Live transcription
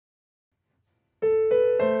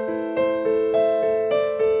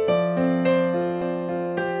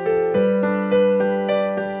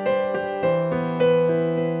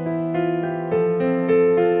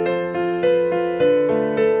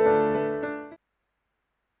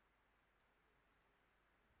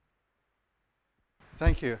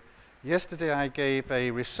Thank you. Yesterday I gave a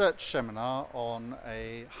research seminar on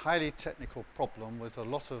a highly technical problem with a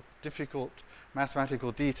lot of difficult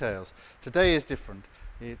mathematical details. Today is different.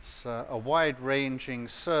 It's a wide-ranging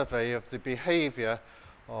survey of the behavior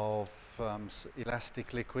of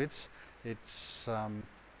elastic liquids. It's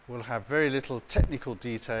will have very little technical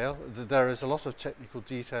detail. There is a lot of technical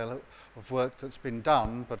detail of work that's been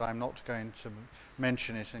done, but I'm not going to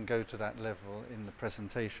mention it and go to that level in the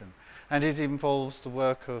presentation. And it involves the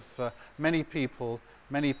work of many people,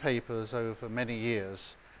 many papers over many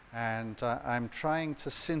years. And I'm trying to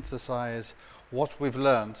synthesize what we've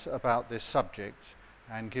learned about this subject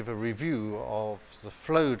and give a review of the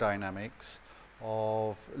flow dynamics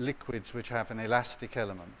of liquids which have an elastic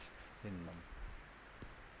element in them.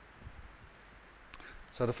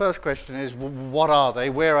 So the first question is, what are they?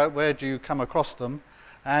 Where do you come across them?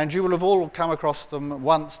 And you will have all come across them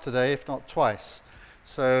once today, if not twice.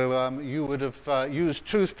 So you would have used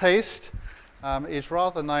toothpaste. It's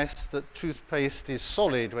rather nice that toothpaste is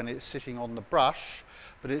solid when it's sitting on the brush,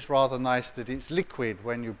 but it's rather nice that it's liquid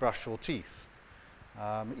when you brush your teeth.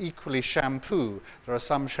 Equally shampoo. There are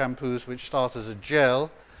some shampoos which start as a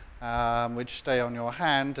gel, which stay on your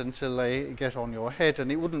hand until they get on your head,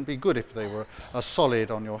 and it wouldn't be good if they were a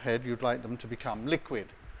solid on your head. You'd like them to become liquid.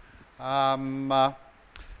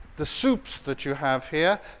 The soups that you have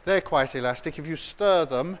here, they're quite elastic. If you stir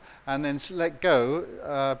them and then let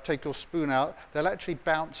go, take your spoon out, they'll actually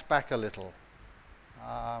bounce back a little.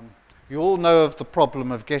 You all know of the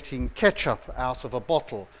problem of getting ketchup out of a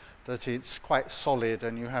bottle, that it's quite solid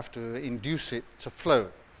and you have to induce it to flow.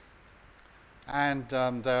 And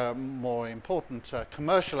there are more important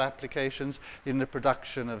commercial applications in the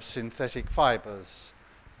production of synthetic fibers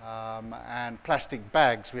and plastic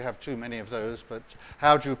bags. We have too many of those, but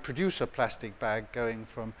how do you produce a plastic bag going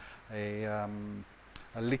from a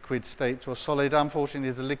liquid state to a solid?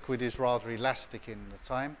 Unfortunately, the liquid is rather elastic in the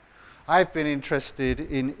time. I've been interested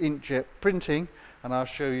in inkjet printing, and I'll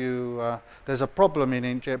show you there's a problem in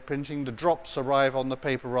inkjet printing. The drops arrive on the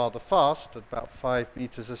paper rather fast, at about 5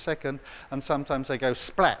 meters a second, and sometimes they go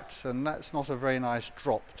splat, and that's not a very nice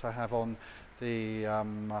drop to have on the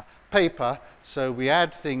paper, so we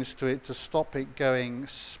add things to it to stop it going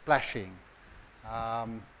splashing.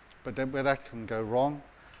 But then where that can go wrong.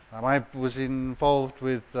 I was involved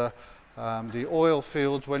with the oil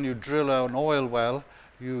fields. When you drill an oil well,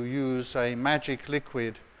 you use a magic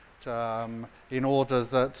liquid in order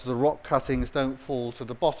that the rock cuttings don't fall to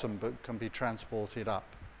the bottom but can be transported up.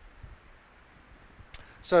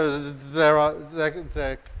 So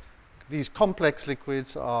these complex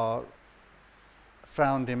liquids are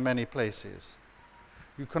found in many places.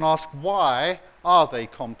 You can ask, why are they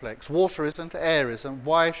complex? Water isn't, air isn't.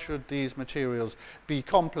 Why should these materials be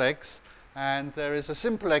complex? And there is a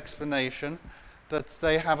simple explanation that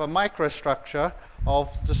they have a microstructure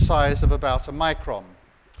of the size of about a micron.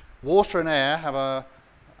 Water and air have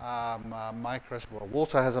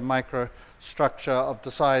water has a microstructure of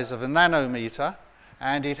the size of a nanometer,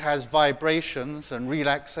 and it has vibrations and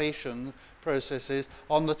relaxation processes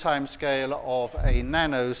on the time scale of a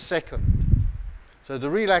nanosecond. So the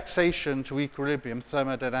relaxation to equilibrium,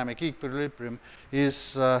 thermodynamic equilibrium,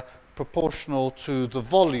 is proportional to the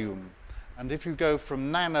volume. And if you go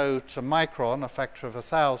from nano to micron, a factor of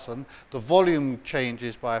 1,000, the volume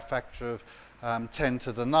changes by a factor of 10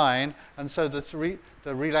 to the 9, and so the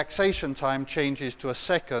relaxation time changes to a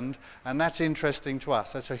second, and that's interesting to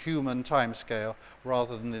us. That's a human time scale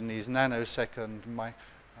rather than in these nanosecond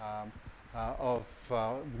of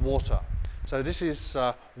water. So this is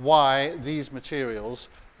why these materials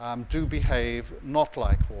do behave not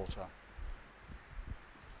like water.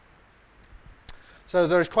 So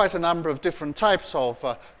there's quite a number of different types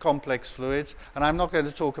of complex fluids, and I'm not going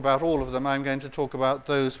to talk about all of them. I'm going to talk about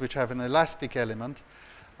those which have an elastic element.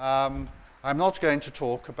 I'm not going to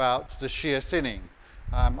talk about the shear thinning.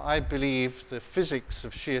 I believe the physics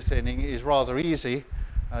of shear thinning is rather easy,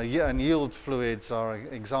 and yield fluids are an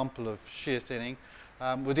example of shear thinning.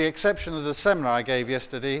 With the exception of the seminar I gave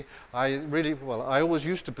yesterday, I always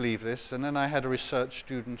used to believe this, and then I had a research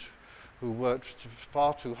student who worked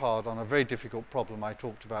far too hard on a very difficult problem I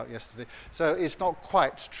talked about yesterday. So it's not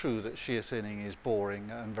quite true that shear thinning is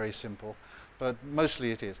boring and very simple, but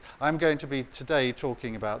mostly it is. I'm going to be today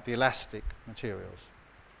talking about the elastic materials.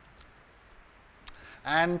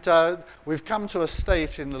 And we've come to a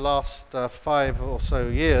state in the last 5 or so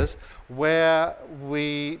years where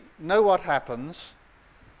we know what happens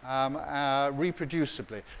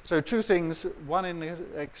reproducibly. So two things, one in the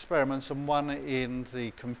experiments and one in the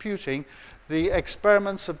computing. The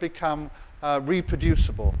experiments have become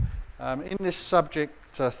reproducible. In this subject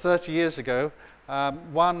 30 years ago,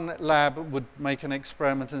 One lab would make an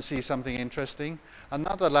experiment and see something interesting.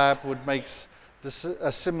 Another lab would make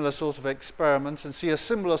a similar sort of experiment and see a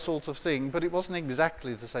similar sort of thing, but it wasn't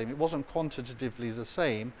exactly the same. It wasn't quantitatively the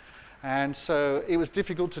same. And so it was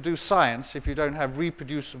difficult to do science if you don't have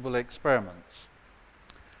reproducible experiments.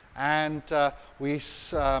 And we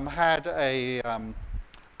had a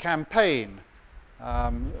campaign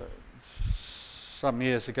some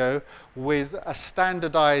years ago with a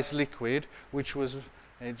standardized liquid, which was,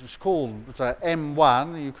 it was called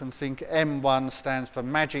M1. You can think M1 stands for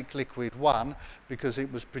Magic Liquid 1 because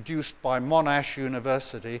it was produced by Monash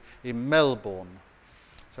University in Melbourne.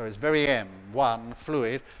 So it's very M1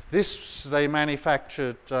 fluid. This, they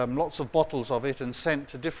manufactured lots of bottles of it and sent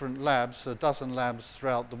to different labs, a dozen labs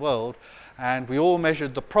throughout the world, and we all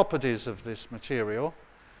measured the properties of this material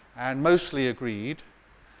and mostly agreed.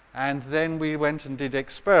 And then we went and did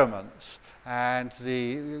experiments and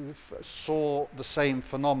saw the same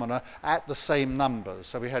phenomena at the same numbers.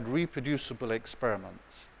 So we had reproducible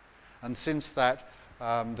experiments. And since that,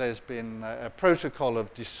 there's been a protocol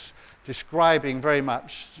of describing very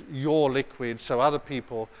much your liquid so other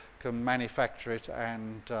people can manufacture it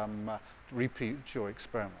and repeat your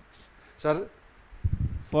experiments. So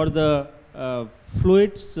for the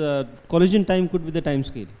fluids, collision time could be the time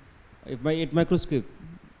scale at microscope.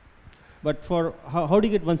 But for how do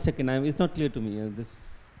you get 1 second? It's not clear to me.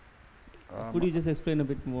 Could you just explain a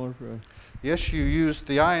bit more? Yes, you use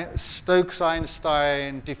the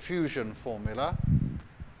Stokes-Einstein diffusion formula,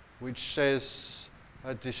 which says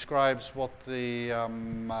describes what the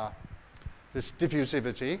this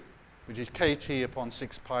diffusivity, which is kT upon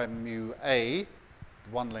 6 pi mu a,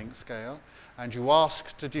 one length scale, and you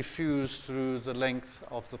ask to diffuse through the length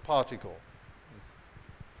of the particle.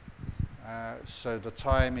 So the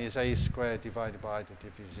time is a squared divided by the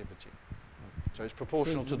diffusivity. So it's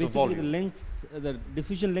proportional to the volume. The length, the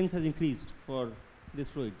diffusion length has increased for these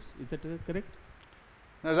fluids. Is that correct?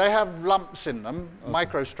 No, they have lumps in them, okay.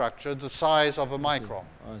 Microstructure, the size of a micron.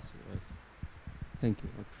 I see. Thank you.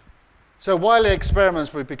 Okay. So while the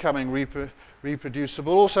experiments were becoming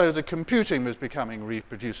reproducible, also the computing was becoming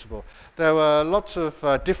reproducible. There were lots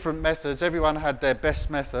of different methods. Everyone had their best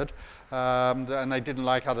method, and they didn't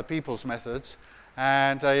like other people's methods.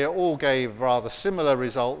 And they all gave rather similar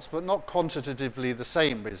results, but not quantitatively the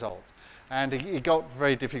same result. And it got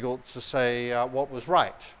very difficult to say what was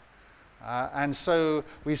right. And so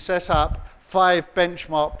we set up 5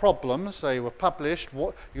 benchmark problems. They were published.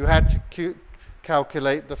 You had to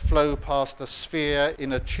calculate the flow past a sphere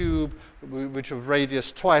in a tube which was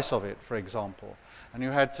radius twice of it, for example. And you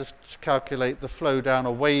had to calculate the flow down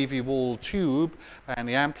a wavy wall tube, and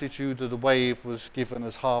the amplitude of the wave was given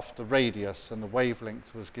as half the radius, and the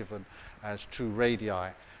wavelength was given as 2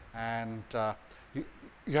 radii. And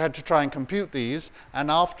you had to try and compute these, and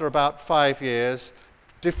after about 5 years,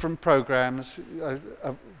 different programs,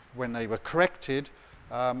 when they were corrected,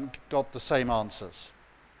 got the same answers.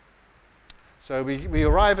 So we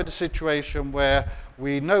arrive at a situation where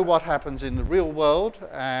we know what happens in the real world,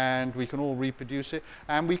 and we can all reproduce it,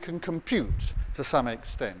 and we can compute to some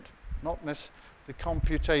extent. The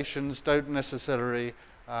computations don't necessarily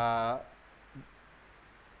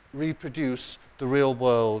reproduce the real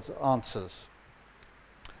world answers.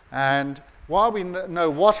 And while we know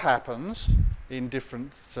what happens in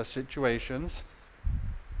different situations,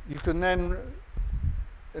 you can then,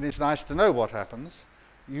 and it's nice to know what happens,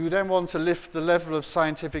 you then want to lift the level of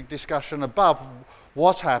scientific discussion above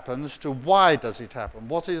what happens to why does it happen,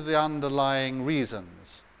 what are the underlying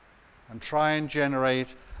reasons, and try and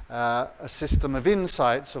generate a system of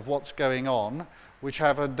insights of what's going on, which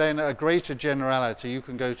have then a greater generality. You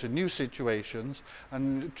can go to new situations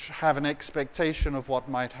and have an expectation of what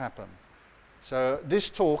might happen. So this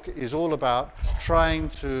talk is all about trying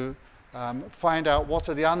to find out what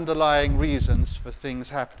are the underlying reasons for things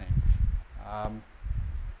happening.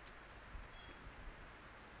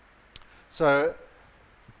 So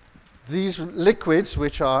these liquids,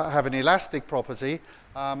 which have an elastic property,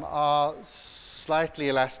 are slightly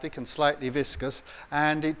elastic and slightly viscous,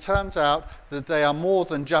 and it turns out that they are more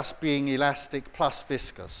than just being elastic plus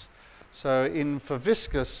viscous. So for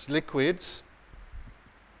viscous liquids,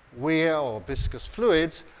 or viscous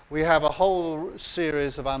fluids, we have a whole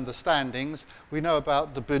series of understandings. We know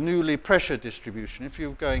about the Bernoulli pressure distribution. If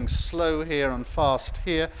you're going slow here and fast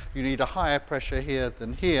here, you need a higher pressure here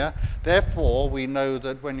than here. Therefore, we know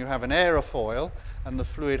that when you have an aerofoil and the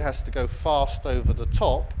fluid has to go fast over the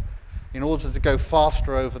top, in order to go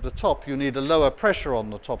faster over the top, you need a lower pressure on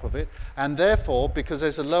the top of it. And therefore, because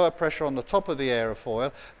there's a lower pressure on the top of the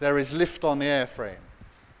aerofoil, there is lift on the airframe,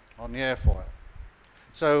 on the airfoil.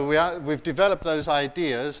 So we've developed those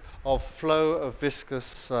ideas of flow of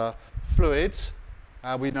viscous fluids.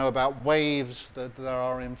 We know about waves that there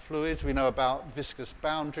are in fluids. We know about viscous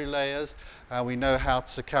boundary layers. We know how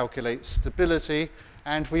to calculate stability.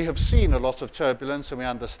 And we have seen a lot of turbulence, and we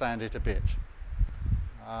understand it a bit.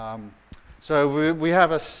 So we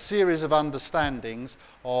have a series of understandings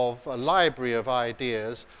of a library of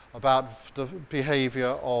ideas about the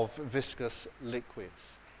behavior of viscous liquids.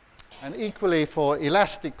 And equally for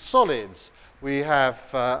elastic solids, we have,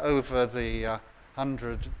 over the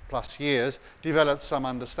 100+ years, developed some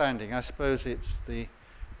understanding. I suppose it's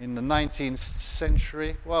in the 19th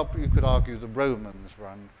century, well, you could argue the Romans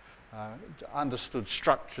understood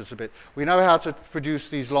structures a bit. We know how to produce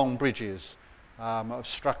these long bridges of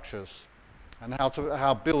structures, and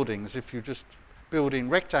how buildings, if you just build in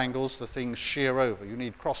rectangles, the things shear over. You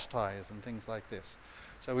need cross ties and things like this.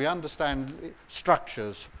 So we understand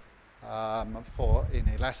structures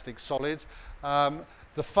in elastic solids.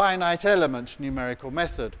 The finite element numerical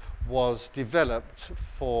method was developed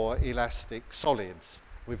for elastic solids.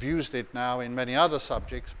 We've used it now in many other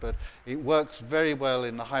subjects, but it works very well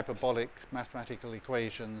in the hyperbolic mathematical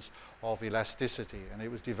equations of elasticity, and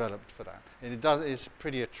it was developed for that. And it's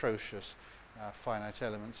pretty atrocious, finite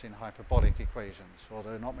elements in hyperbolic equations,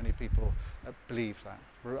 although not many people believe that,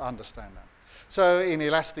 or understand that. So in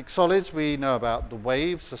elastic solids, we know about the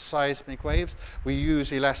waves, the seismic waves. We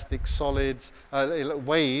use elastic solids,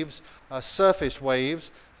 waves, surface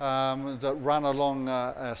waves that run along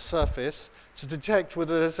a surface to detect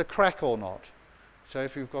whether there's a crack or not. So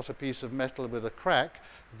if you've got a piece of metal with a crack,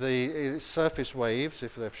 the surface waves,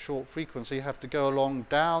 if they're short frequency, have to go along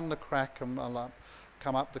down the crack and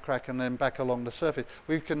come up the crack and then back along the surface.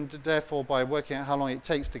 We can therefore, by working out how long it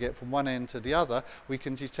takes to get from one end to the other, we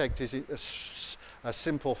can detect, is it a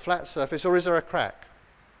simple flat surface or is there a crack?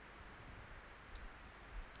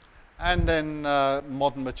 And then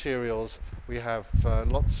modern materials, we have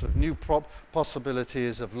lots of new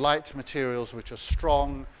possibilities of light materials which are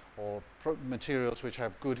strong, or materials which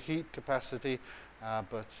have good heat capacity,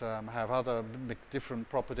 but have other different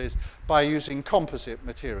properties by using composite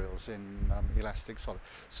materials in elastic solids.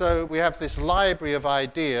 So we have this library of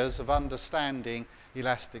ideas of understanding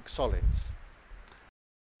elastic solids.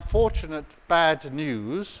 Unfortunate bad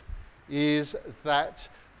news is that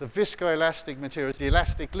the viscoelastic materials, the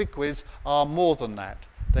elastic liquids, are more than that.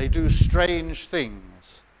 They do strange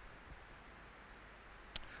things.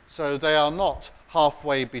 So they are not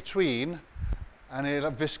halfway between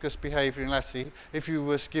and viscous behavior and elasticity. If you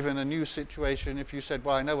was given a new situation, if you said,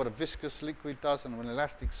 well, I know what a viscous liquid does and what an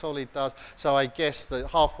elastic solid does, so I guess that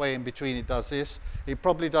halfway in between it does this, it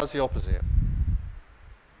probably does the opposite.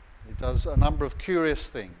 It does a number of curious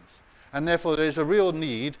things. And therefore, there is a real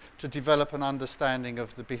need to develop an understanding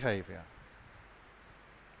of the behavior.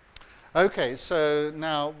 Okay, so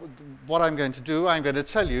now what I'm going to do, I'm going to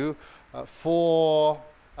tell you 4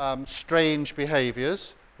 strange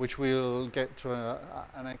behaviors, which we'll get to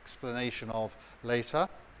an explanation of later.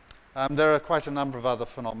 There are quite a number of other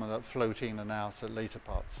phenomena that float in and out at later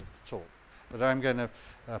parts of the talk. But I'm going to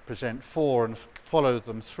present 4 and follow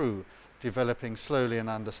them through, developing slowly an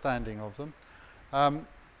understanding of them.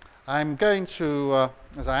 I'm going to,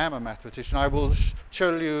 as I am a mathematician, I will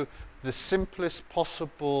show you the simplest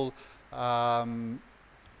possible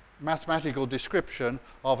mathematical description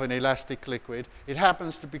of an elastic liquid. It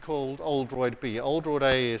happens to be called Oldroyd B. Oldroyd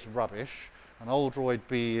A is rubbish, and Oldroyd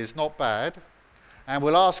B is not bad. And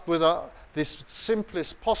we'll ask whether this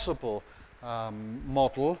simplest possible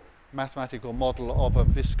mathematical model of a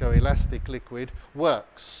viscoelastic liquid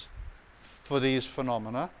works for these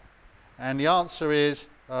phenomena. And the answer is,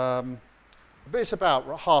 it's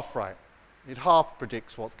about half right. It half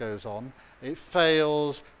predicts what goes on. It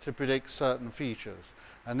fails to predict certain features.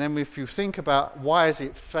 And then if you think about why has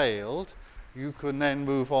it failed, you can then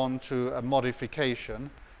move on to a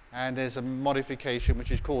modification. And there's a modification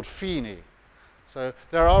which is called Feeney. So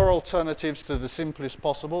there are alternatives to the simplest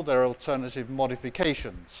possible. There are alternative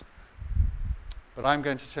modifications. But I'm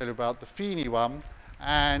going to tell you about the Feeney one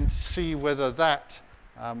and see whether that,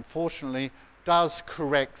 fortunately, does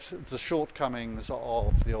correct the shortcomings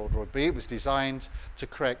of the Oldroyd B. It was designed to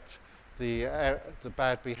correct the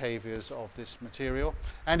bad behaviors of this material,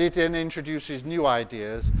 and it then introduces new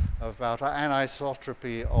ideas about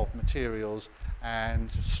anisotropy of materials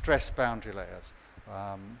and stress boundary layers.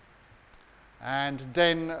 And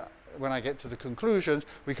then when I get to the conclusions,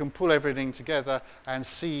 we can pull everything together and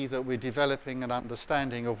see that we're developing an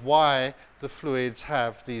understanding of why the fluids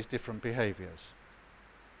have these different behaviors.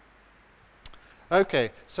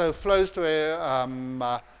 Okay, so flows to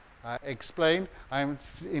explain, I'm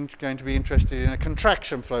going to be interested in a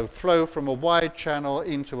contraction flow from a wide channel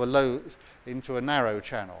into a narrow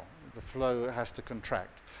channel. The flow has to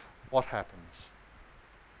contract. What happens?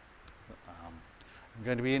 I'm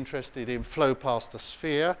going to be interested in flow past a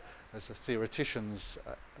sphere, as a theoretician's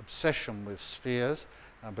obsession with spheres,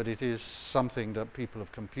 but it is something that people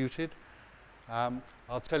have computed.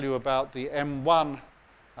 I'll tell you about the M1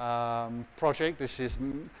 project. This is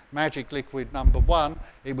magic liquid number 1.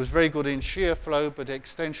 It was very good in shear flow, but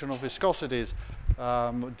extension of viscosities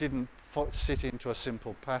didn't fit into a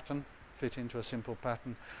simple pattern.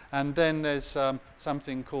 And then there's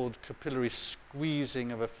something called capillary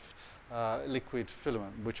squeezing of a liquid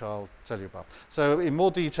filament, which I'll tell you about. So in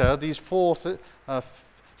more detail, these 4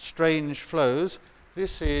 strange flows.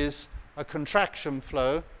 This is a contraction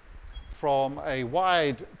flow from a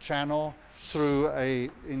wide channel through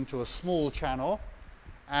into a small channel,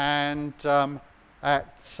 and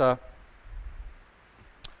at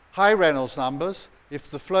high Reynolds numbers, if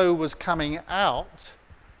the flow was coming out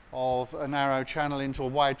of a narrow channel into a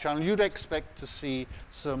wide channel, you'd expect to see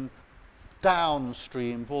some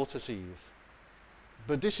downstream vortices.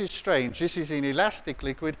 But this is strange. This is in elastic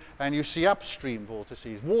liquid, and you see upstream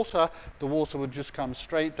vortices. The water would just come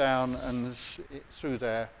straight down and through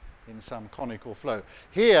there in some conical flow.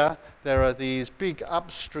 Here, there are these big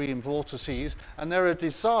upstream vortices, and they're a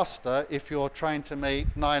disaster if you're trying to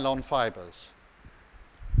make nylon fibers.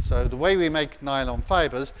 So the way we make nylon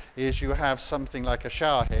fibers is you have something like a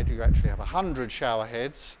shower head. You actually have 100 shower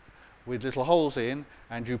heads with little holes in,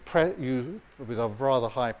 and you with a rather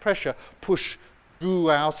high pressure, push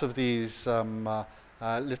goo out of these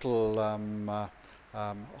little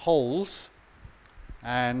holes,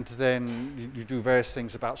 and then you do various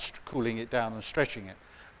things about cooling it down and stretching it.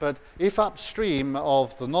 But if upstream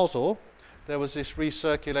of the nozzle there was this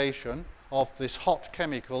recirculation of this hot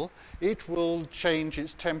chemical, it will change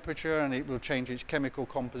its temperature and it will change its chemical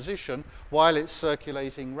composition while it's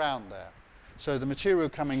circulating round there. So the material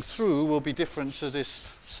coming through will be different to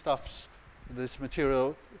this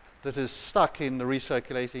material that is stuck in the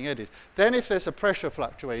recirculating eddies. Then if there's a pressure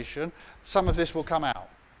fluctuation, some of this will come out,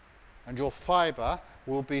 and your fiber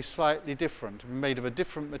will be slightly different, made of a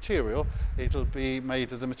different material. It'll be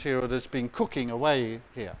made of the material that's been cooking away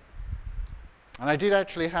here. And I did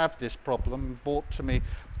actually have this problem brought to me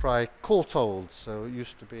by Courtauld. So it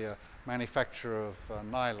used to be a manufacturer of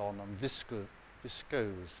nylon and viscose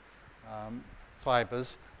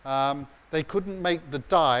fibers. They couldn't make the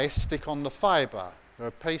dye stick on the fiber. There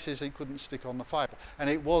are places it couldn't stick on the fiber. And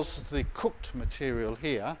it was the cooked material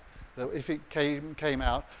here that if it came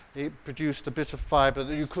out, it produced a bit of fiber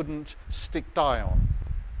that you couldn't stick dye on.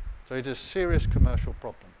 So it is a serious commercial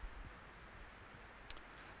problem.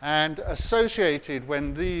 And associated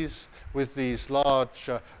with these large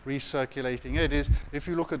recirculating eddies, if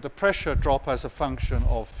you look at the pressure drop as a function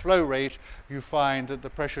of flow rate, you find that the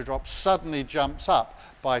pressure drop suddenly jumps up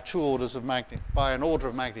by an order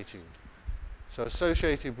of magnitude. So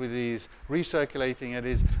associated with these recirculating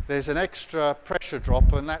eddies, there's an extra pressure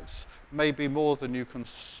drop, and that's maybe more than you can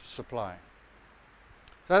supply.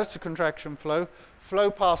 So that's the contraction flow. Flow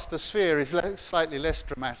past the sphere is slightly less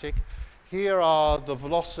dramatic. Here are the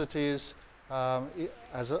velocities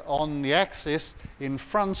on the axis in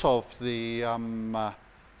front of the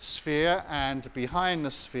sphere and behind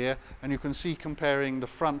the sphere, and you can see, comparing the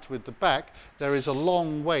front with the back, there is a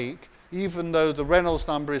long wake, even though the Reynolds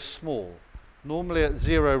number is small. Normally at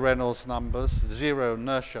 0 Reynolds numbers, 0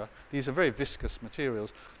 inertia, these are very viscous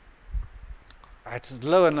materials. At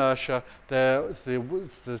low inertia, the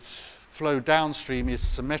flow downstream is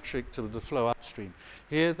symmetric to the flow upstream.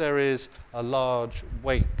 Here there is a large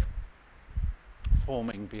wake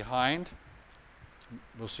forming behind.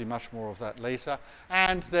 We'll see much more of that later.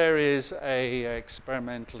 And there is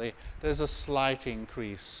experimentally, there's a slight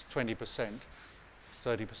increase, 20%,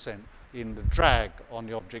 30%, in the drag on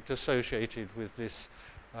the object associated with this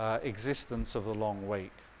existence of a long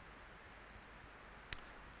wake.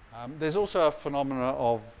 There's also a phenomena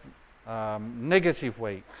of negative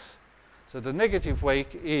wakes. So the negative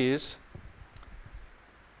wake is,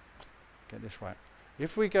 get this right,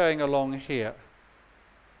 if we're going along here,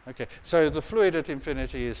 okay, so the fluid at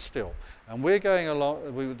infinity is still, and we're going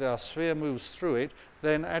along, our sphere moves through it,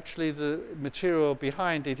 then actually the material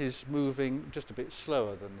behind it is moving just a bit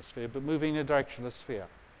slower than the sphere, but moving in the direction of the sphere.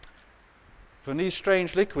 For these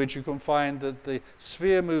strange liquids, you can find that the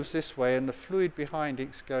sphere moves this way and the fluid behind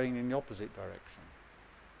it is going in the opposite direction.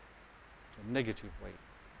 So negative wake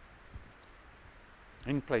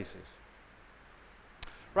in places.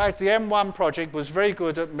 Right, the M1 project was very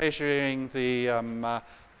good at measuring the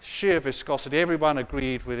shear viscosity, everyone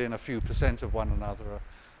agreed within a few percent of one another.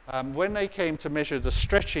 When they came to measure the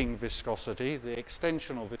stretching viscosity, the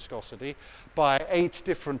extensional viscosity, by 8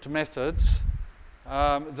 different methods,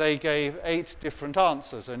 they gave 8 different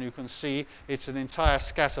answers, and you can see it's an entire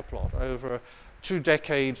scatter plot. Over 2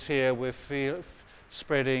 decades here, we're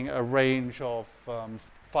spreading a range of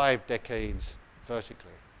 5 decades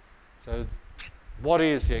vertically. So what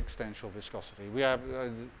is the extensional viscosity? We have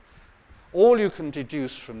all you can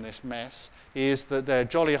deduce from this mess is that there are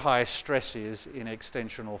jolly high stresses in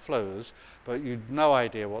extensional flows, but you've no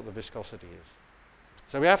idea what the viscosity is.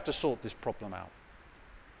 So we have to sort this problem out,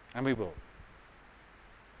 and we will.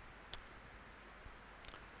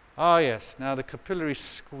 Ah, yes, now the capillary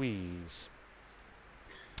squeeze.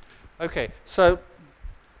 Okay, so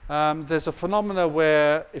there's a phenomena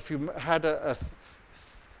where if you had a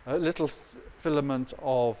little filament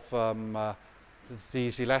of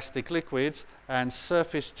these elastic liquids and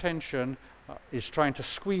surface tension is trying to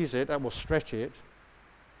squeeze it, that will stretch it,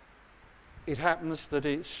 it happens that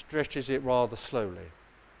it stretches it rather slowly.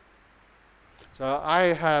 So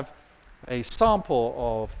I have a sample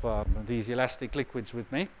of these elastic liquids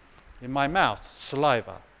with me in my mouth,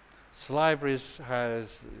 saliva. Saliva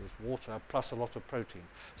has water plus a lot of protein.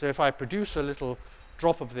 So if I produce a little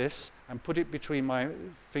drop of this and put it between my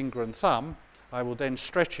finger and thumb, I will then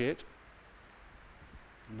stretch it,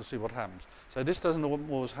 and we'll see what happens. So this doesn't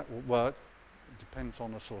always work. It depends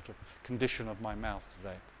on the sort of condition of my mouth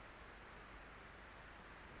today.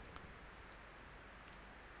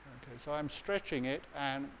 Okay, so I'm stretching it,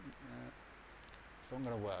 and it's not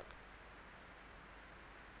going to work.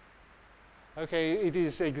 Okay, it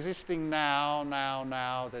is existing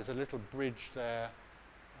now. There's a little bridge there.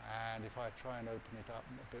 And if I try and open it up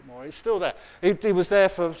a bit more, it's still there. It was there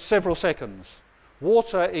for several seconds.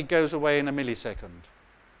 Water, it goes away in a millisecond.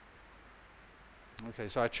 Okay,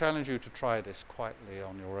 so I challenge you to try this quietly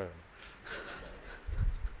on your own.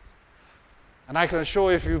 And I can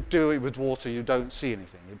assure you, if you do it with water, you don't see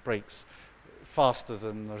anything. It breaks faster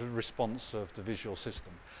than the response of the visual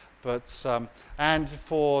system. But, and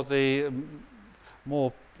for the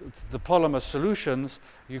the polymer solutions,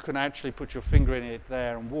 you can actually put your finger in it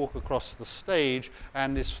there and walk across the stage,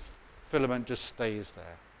 and this filament just stays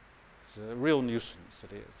there. It's a real nuisance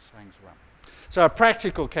that it hangs around. So a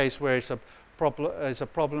practical case where it's a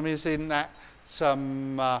problem is in that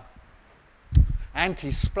some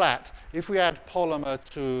anti-splat. If we add polymer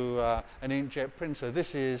to an inkjet printer,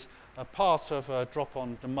 this is a part of a drop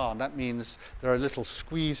on demand. That means there are little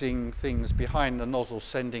squeezing things behind the nozzle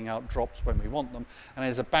sending out drops when we want them. And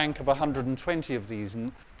there's a bank of 120 of these,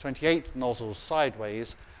 28 nozzles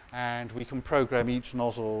sideways, and we can program each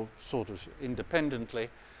nozzle sort of independently.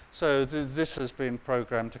 So this has been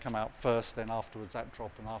programmed to come out first, then afterwards that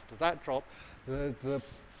drop, and after that drop. The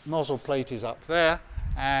nozzle plate is up there,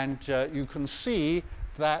 and you can see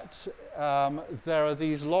that there are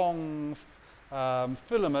these long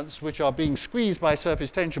filaments which are being squeezed by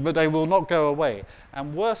surface tension, but they will not go away.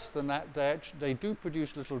 And worse than that, they do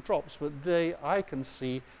produce little drops, but I can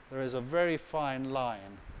see there is a very fine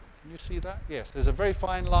line. Can you see that? Yes, there's a very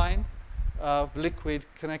fine line of liquid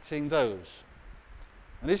connecting those.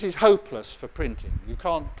 And this is hopeless for printing. You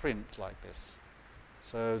can't print like this.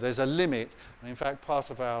 So there's a limit. And in fact,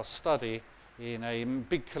 part of our study in a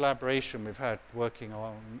big collaboration we've had working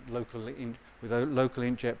on with local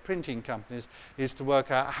inkjet printing companies is to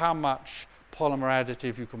work out how much polymer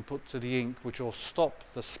additive you can put to the ink which will stop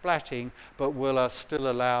the splatting but will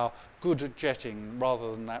still allow good jetting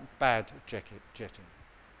rather than that bad jetting.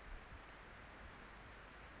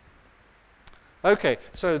 Okay,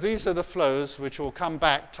 so these are the flows which will come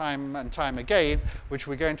back time and time again, which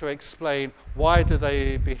we're going to explain why do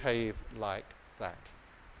they behave like that.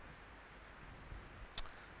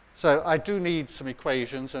 So I do need some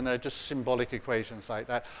equations, and they're just symbolic equations like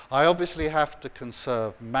that. I obviously have to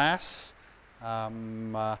conserve mass.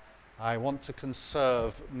 I want to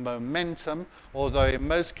conserve momentum, although in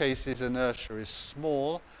most cases inertia is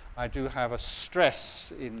small. I do have a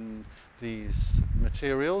stress in these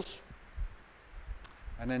materials.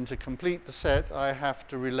 And then to complete the set, I have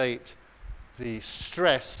to relate the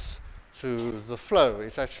stress to the flow.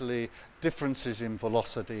 It's actually differences in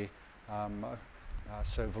velocity,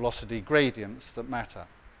 so velocity gradients that matter.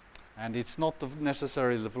 And it's not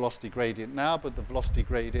necessarily the velocity gradient now, but the velocity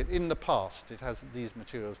gradient in the past. These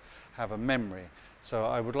materials have a memory. So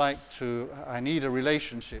I need a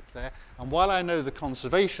relationship there. And while I know the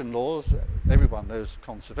conservation laws, everyone knows the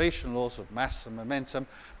conservation laws of mass and momentum,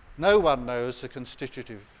 no one knows the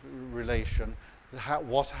constitutive relation,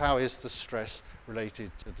 how is the stress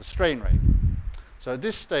related to the strain rate. So at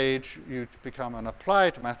this stage, you become an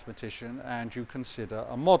applied mathematician and you consider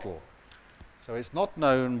a model. So it's not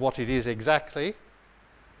known what it is exactly,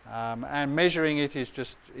 and measuring it is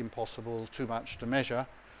just impossible, too much to measure.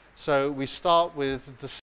 So we start with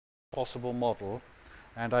the possible model,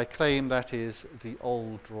 and I claim that is the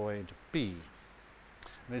Oldroyd B.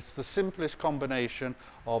 And it's the simplest combination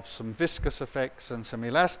of some viscous effects and some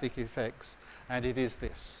elastic effects, and it is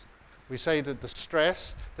this. We say that the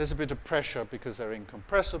stress, there's a bit of pressure because they're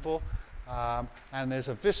incompressible, and there's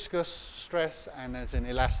a viscous stress and there's an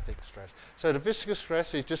elastic stress. So the viscous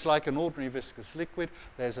stress is just like an ordinary viscous liquid.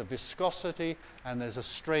 There's a viscosity and there's a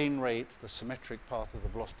strain rate, the symmetric part of the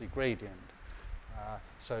velocity gradient.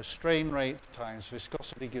 So strain rate times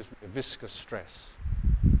viscosity gives me a viscous stress.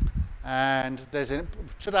 And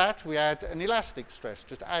to that we add an elastic stress,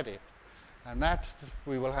 just add it. And that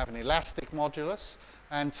we will have an elastic modulus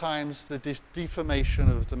and times the deformation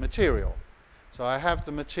of the material. So I have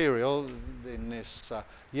the material in this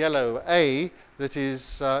yellow A that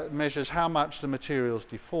is measures how much the material is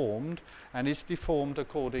deformed, and it's deformed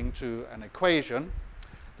according to an equation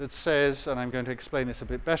that says, and I'm going to explain this a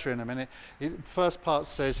bit better in a minute, first part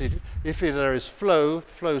says if there is flow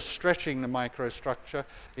stretching the microstructure,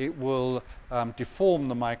 it will deform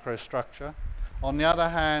the microstructure. On the other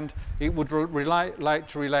hand, it would like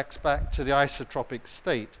to relax back to the isotropic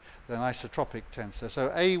state, an isotropic tensor.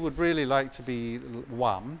 So A would really like to be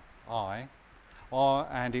 1, I,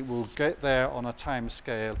 and it will get there on a time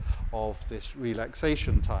scale of this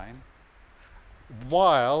relaxation time.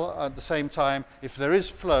 While at the same time, if there is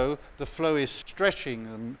flow, the flow is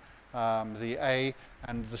stretching the A,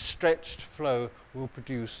 and the stretched flow will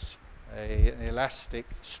produce an elastic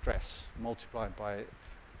stress multiplied by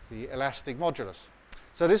the elastic modulus.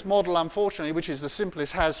 So this model, unfortunately, which is the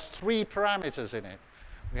simplest, has 3 parameters in it.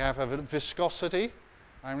 We have a viscosity.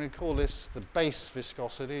 I'm going to call this the base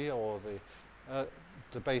viscosity, or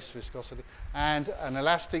the base viscosity, and an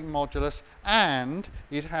elastic modulus, and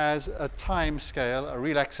it has a time scale, a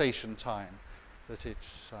relaxation time that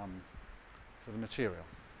it's for the material.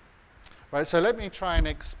 Right, so let me try and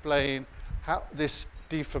explain how this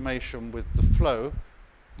deformation with the flow,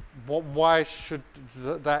 why should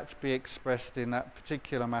that be expressed in that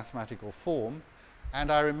particular mathematical form. And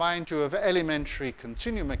I remind you of elementary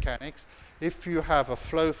continuum mechanics. If you have a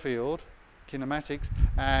flow field, kinematics,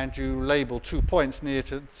 and you label 2 points near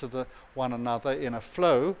to one another in a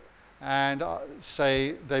flow, and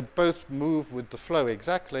say they both move with the flow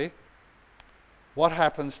exactly, what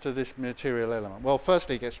happens to this material element? Well,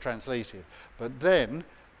 firstly, it gets translated, but then,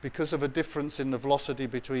 because of a difference in the velocity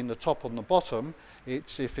between the top and the bottom,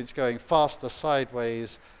 if it's going faster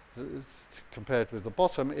sideways compared with the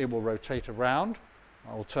bottom, it will rotate around.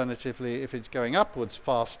 Alternatively, if it's going upwards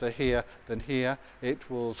faster here than here, it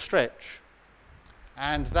will stretch.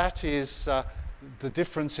 And that is the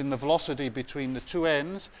difference in the velocity between the two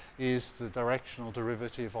ends is the directional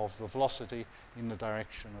derivative of the velocity in the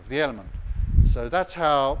direction of the element. So that's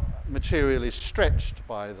how material is stretched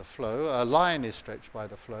by the flow. A line is stretched by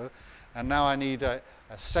the flow. And now I need a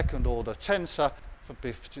second order tensor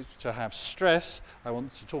to have stress. I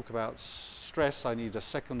want to talk about stress. I need a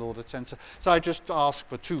second order tensor. So I just ask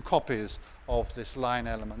for 2 copies of this line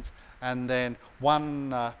element, and then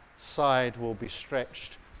one side will be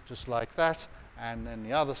stretched just like that, and then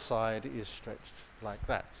the other side is stretched like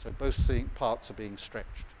that. So both parts are being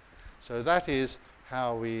stretched. So that is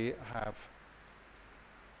how we have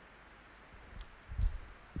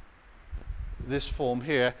this form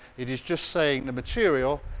here. It is just saying the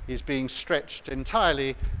material is being stretched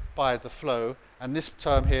entirely by the flow, and this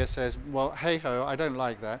term here says, well, hey-ho, I don't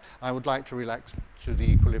like that. I would like to relax to the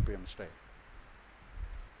equilibrium state.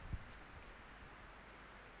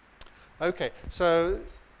 Okay, so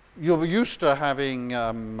you're used to having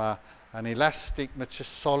an elastic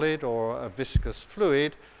solid or a viscous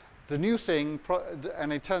fluid. The new thing,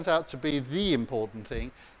 and it turns out to be the important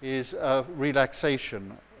thing, is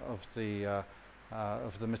relaxation of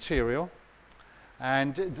the material.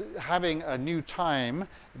 And having a new time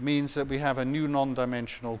means that we have a new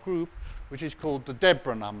non-dimensional group, which is called the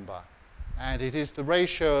Deborah number. And it is the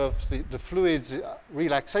ratio of the fluid's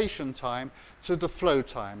relaxation time to the flow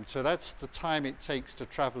time. So that's the time it takes to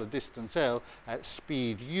travel a distance L at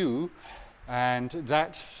speed u, and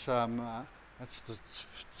that's the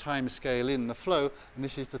time scale in the flow, and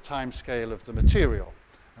this is the time scale of the material.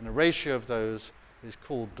 And the ratio of those is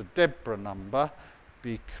called the Deborah number,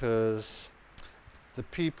 because the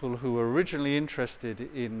people who were originally interested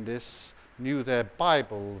in this knew their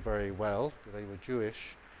Bible very well, they were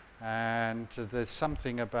Jewish, And there's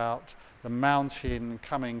something about the mountain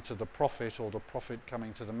coming to the prophet or the prophet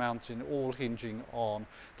coming to the mountain, all hinging on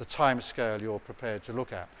the time scale you're prepared to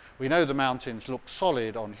look at. We know the mountains look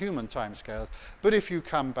solid on human time scales, but if you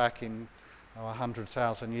come back in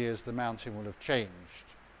 100,000 years, the mountain will have changed.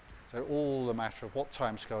 So all the matter of what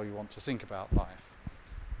time scale you want to think about life.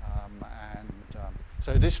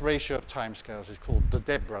 So this ratio of time scales is called the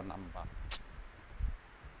Deborah number.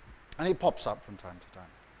 And it pops up from time to time.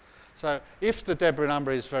 So if the Deborah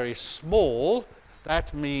number is very small,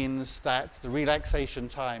 that means that the relaxation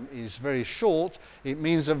time is very short. It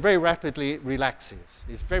means that very rapidly it relaxes.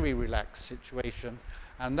 It's a very relaxed situation.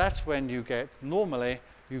 And that's when you get, normally,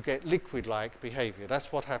 you get liquid-like behavior.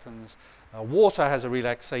 That's what happens. Water has a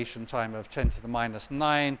relaxation time of 10 to the minus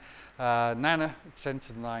 9 10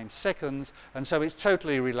 to the 9 seconds, and so it's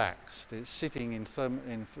totally relaxed. It's sitting in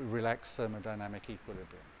relaxed thermodynamic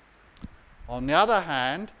equilibrium. On the other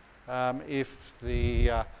hand, if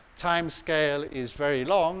the time scale is very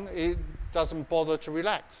long, it doesn't bother to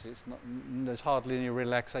relax. There's hardly any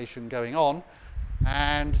relaxation going on,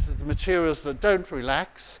 and the materials that don't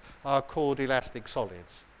relax are called elastic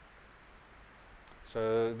solids.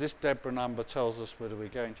 So this Deborah number tells us whether we're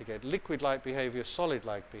going to get liquid-like behavior,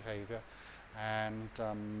 solid-like behavior, and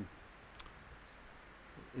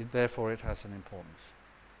therefore it has an importance.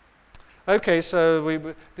 Okay,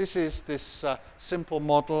 so this is this simple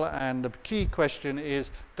model, and the key question is,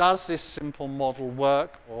 does this simple model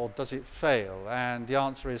work or does it fail? And the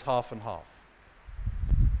answer is half and half.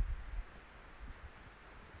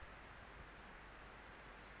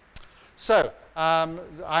 So I'm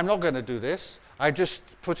not going to do this. I'm just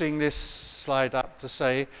putting this slide up to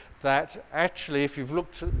say that actually if you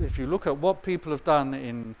look at what people have done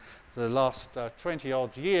in the last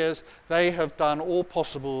 20-odd years, they have done all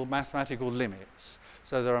possible mathematical limits.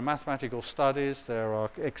 So there are mathematical studies, there are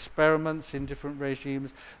experiments in different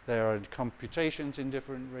regimes, there are computations in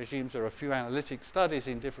different regimes, there are a few analytic studies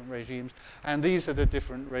in different regimes, and these are the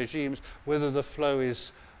different regimes, whether the flow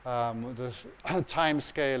is, the time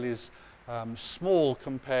scale is small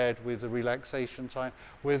compared with the relaxation time,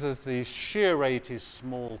 whether the shear rate is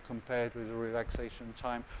small compared with the relaxation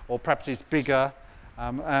time, or perhaps it's bigger,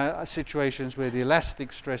 situations where the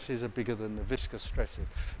elastic stresses are bigger than the viscous stresses.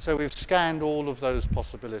 So we've scanned all of those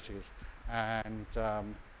possibilities, and the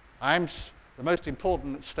most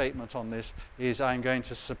important statement on this is I'm going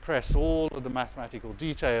to suppress all of the mathematical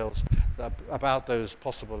details about those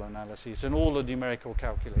possible analyses and all the numerical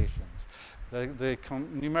calculations. The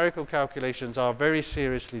numerical calculations are very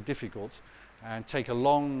seriously difficult and take a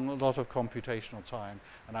lot of computational time,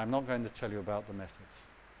 and I'm not going to tell you about the methods.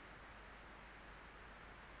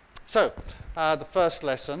 So, the first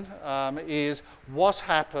lesson is what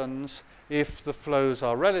happens if the flows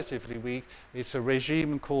are relatively weak. It's a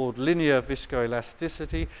regime called linear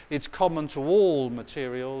viscoelasticity. It's common to all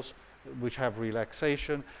materials which have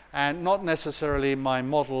relaxation, and not necessarily my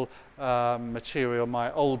model material, my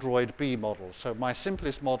Oldroyd B model. So my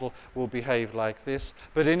simplest model will behave like this,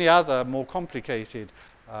 but any other more complicated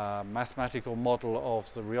mathematical model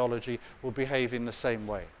of the rheology will behave in the same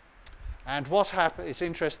way. And what happens, it's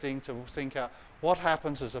interesting to think out what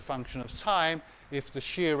happens as a function of time if the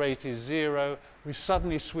shear rate is 0, we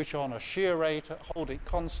suddenly switch on a shear rate, hold it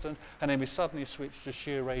constant, and then we suddenly switch the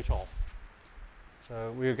shear rate off.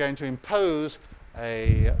 So we're going to impose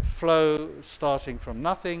a flow starting from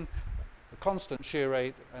nothing, a constant shear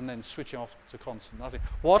rate, and then switching off to constant nothing.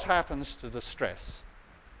 What happens to the stress?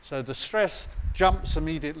 So the stress jumps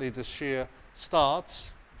immediately, the shear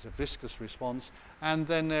starts, it's a viscous response, and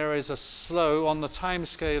then there is a slow, on the time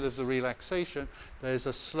scale of the relaxation, there's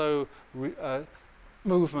a slow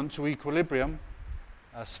movement to equilibrium,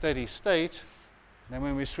 a steady state. Then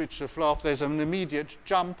when we switch the flow off, there's an immediate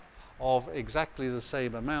jump of exactly the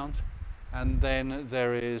same amount, and then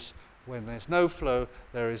there is, when there's no flow,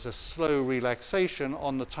 there is a slow relaxation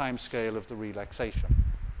on the time scale of the relaxation.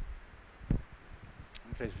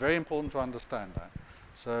 Okay, it's very important to understand that.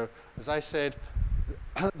 So, as I said,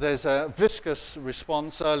 there's a viscous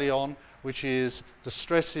response early on, which is the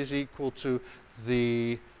stress is equal to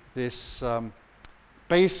this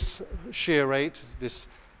base shear rate.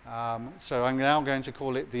 So I'm now going to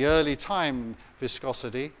call it the early time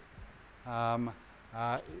viscosity.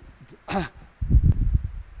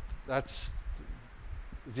 That's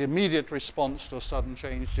the immediate response to a sudden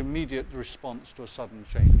change, the immediate response to a sudden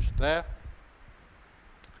change there.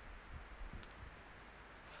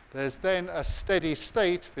 There's then a steady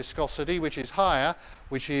state viscosity, which is higher,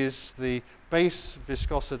 which is the base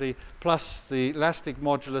viscosity plus the elastic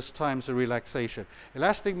modulus times the relaxation.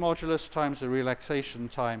 Elastic modulus times the relaxation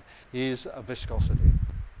time is a viscosity.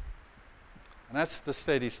 And that's the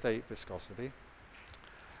steady state viscosity.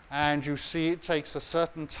 And you see it takes a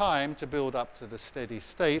certain time to build up to the steady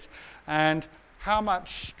state. And how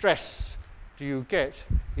much stress do you get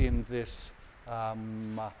in this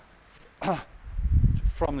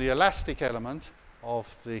from the elastic element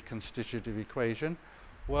of the constitutive equation?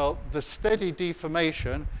 Well, the steady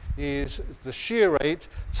deformation is the shear rate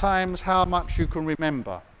times how much you can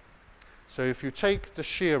remember. So if you take the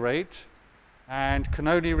shear rate and can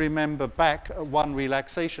only remember back at one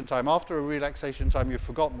relaxation time, after a relaxation time you've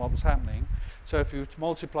forgotten what was happening. So if you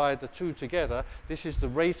multiply the two together, this is the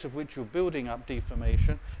rate at which you're building up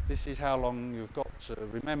deformation. This is how long you've got to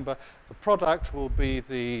remember. The product will be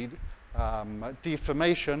the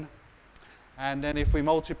deformation. And then if we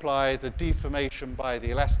multiply the deformation by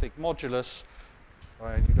the elastic modulus,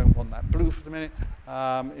 you don't want that blue for the minute,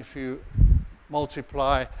 if you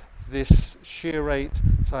multiply this shear rate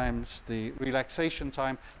times the relaxation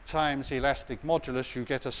time times the elastic modulus, you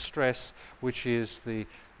get a stress which is the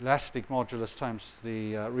elastic modulus times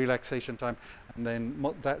the relaxation time, and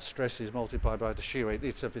then that stress is multiplied by the shear rate.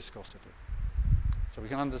 It's a viscosity. So we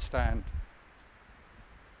can understand.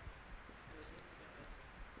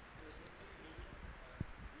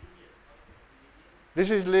 This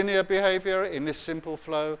is linear behavior in this simple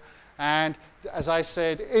flow, and as I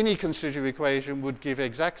said, any constitutive equation would give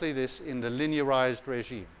exactly this in the linearized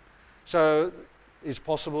regime. So it's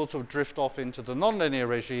possible to drift off into the nonlinear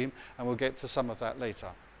regime, and we'll get to some of that later.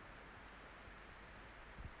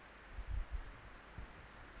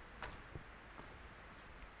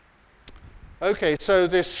 Okay, so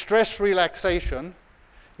this stress relaxation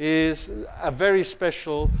is a very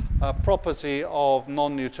special property of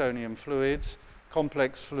non-Newtonian fluids,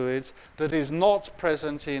 complex fluids, that is not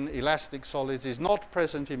present in elastic solids, is not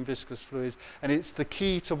present in viscous fluids, and it's the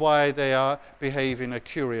key to why they behave in a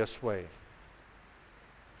curious way.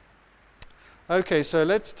 Okay, so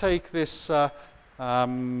let's take this,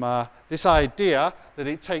 this idea that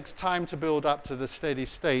it takes time to build up to the steady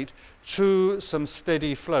state to some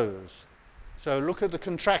steady flows. So look at the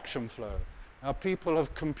contraction flow. Now people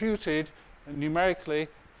have computed numerically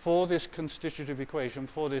for this constitutive equation,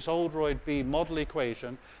 for this Oldroyd B model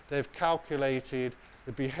equation, they've calculated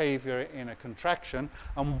the behavior in a contraction.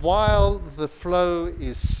 And while the flow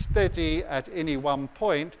is steady at any one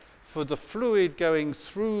point, for the fluid going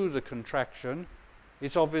through the contraction,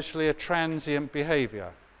 it's obviously a transient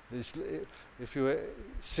behavior. If you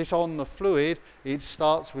sit on the fluid, it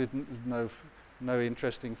starts with no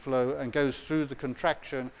interesting flow and goes through the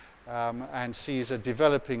contraction and sees a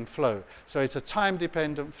developing flow. So it's a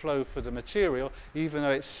time-dependent flow for the material, even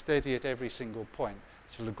though it's steady at every single point.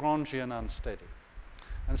 It's Lagrangian unsteady.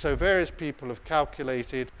 And so various people have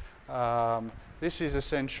calculated this is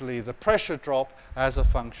essentially the pressure drop as a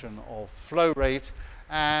function of flow rate,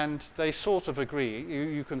 and they sort of agree.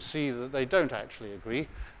 You can see that they don't actually agree.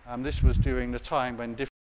 This was during the time when different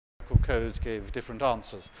codes gave different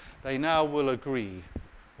answers. They now will agree,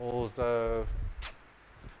 although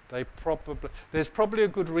there's probably a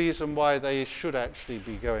good reason why they should actually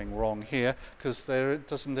be going wrong here, because there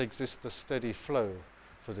doesn't exist a steady flow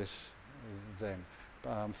for this then,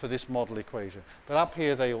 for this model equation. But up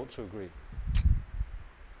here they ought to agree.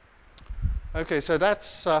 Okay, so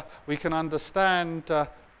that's, we can understand,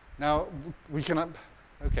 now we can,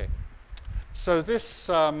 okay. So this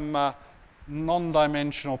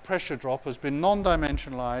non-dimensional pressure drop has been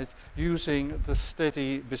non-dimensionalized using the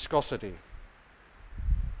steady viscosity.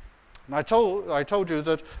 And I told you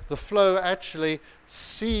that the flow actually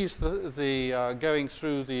sees the going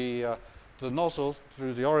through the nozzle,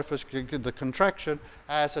 through the orifice, the contraction,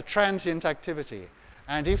 as a transient activity.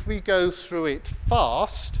 And if we go through it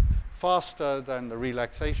faster than the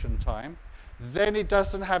relaxation time, then it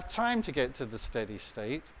doesn't have time to get to the steady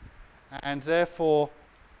state. And therefore,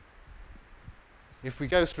 if we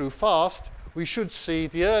go through fast, we should see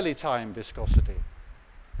the early time viscosity.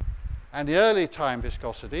 And the early time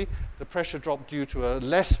viscosity, the pressure drop due to a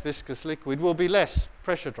less viscous liquid, will be less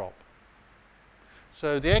pressure drop.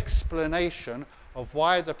 So the explanation of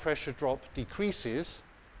why the pressure drop decreases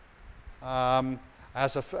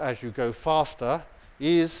as you go faster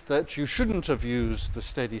is that you shouldn't have used the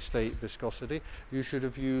steady state viscosity. You should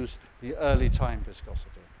have used the early time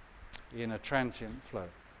viscosity in a transient flow.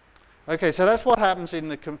 Okay, so that's what happens in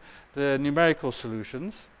the numerical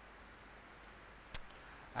solutions.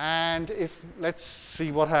 And let's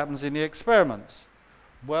see what happens in the experiments.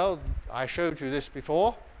 Well, I showed you this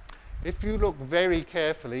before. If you look very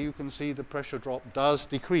carefully, you can see the pressure drop does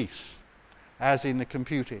decrease, as in the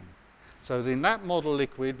computing. So in that model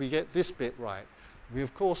liquid, we get this bit right. We,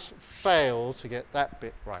 of course, fail to get that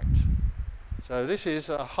bit right. So this is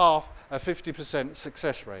a 50%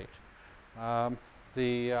 success rate.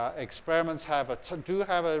 The experiments do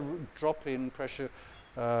have a drop in pressure,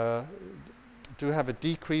 do have a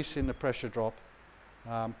decrease in the pressure drop,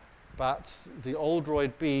 but the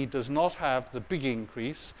Oldroyd B does not have the big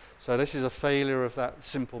increase, so this is a failure of that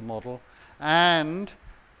simple model. And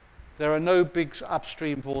there are no big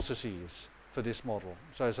upstream vortices for this model,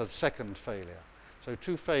 so it's a second failure. So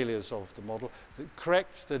 2 failures of the model.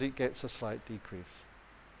 Correct that it gets a slight decrease.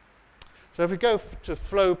 So if we go to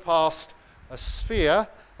flow past a sphere,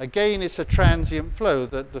 again it's a transient flow,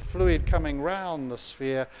 that the fluid coming round the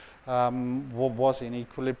sphere was in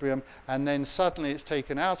equilibrium, and then suddenly it's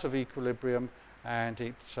taken out of equilibrium and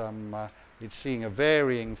it's seeing a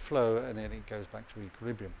varying flow, and then it goes back to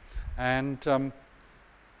equilibrium. And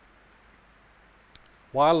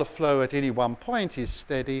while the flow at any one point is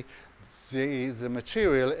steady, the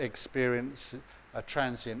material experiences a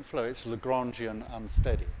transient flow. It's Lagrangian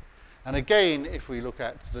unsteady. And again, if we look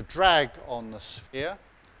at the drag on the sphere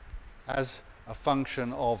as a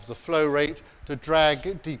function of the flow rate, the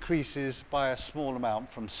drag decreases by a small amount,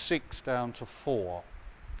 from 6 down to 4.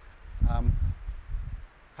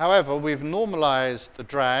 However, we've normalized the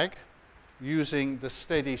drag using the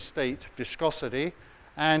steady state viscosity,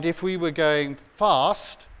 and if we were going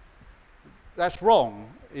fast, that's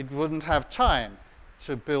wrong. It wouldn't have time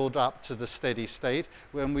to build up to the steady state,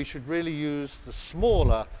 when we should really use the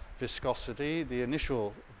smaller viscosity, the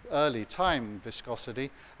initial early time viscosity,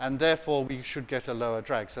 and therefore we should get a lower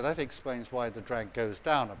drag. So that explains why the drag goes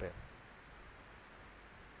down a bit.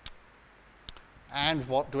 And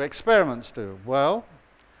what do experiments do? Well,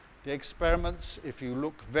 the experiments, if you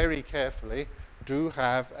look very carefully, do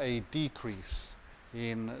have a decrease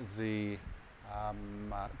in the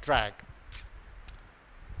drag.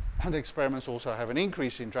 And experiments also have an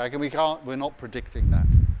increase in drag, and we're not predicting that.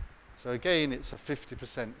 So again, it's a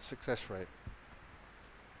 50% success rate.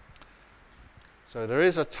 So there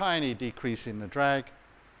is a tiny decrease in the drag,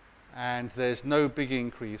 and there's no big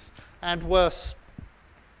increase. And worse,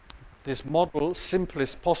 this model,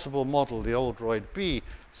 simplest possible model, the Oldroyd B,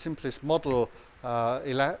 simplest model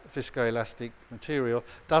viscoelastic material,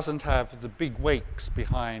 doesn't have the big wakes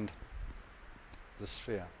behind the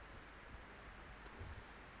sphere.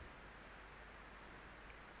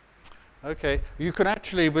 Okay, you can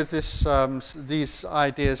actually, with this, these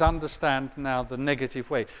ideas, understand now the negative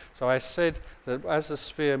wake. So I said that as the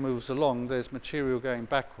sphere moves along, there's material going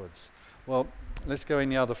backwards. Well, let's go in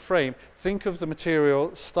the other frame. Think of the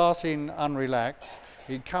material starting unrelaxed.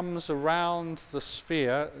 It comes around the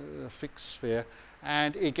sphere, a fixed sphere,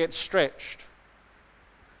 and it gets stretched.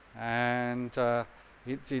 And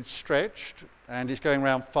it's stretched, and it's going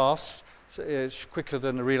around fast. So it's quicker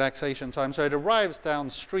than the relaxation time, so it arrives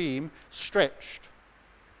downstream stretched.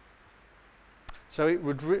 So it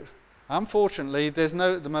would, unfortunately, there's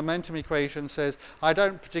the momentum equation says, I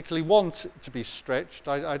don't particularly want it to be stretched,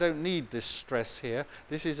 I don't need this stress here,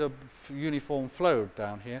 this is a uniform flow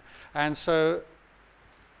down here. And so,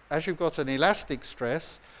 as you've got an elastic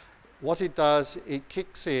stress, what it does, it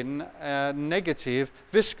kicks in a negative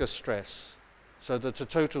viscous stress, so that the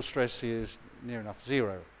total stress is near enough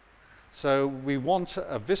 0. So we want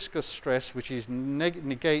a viscous stress which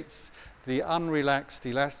negates the unrelaxed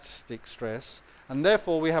elastic stress, and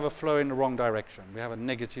therefore we have a flow in the wrong direction. We have a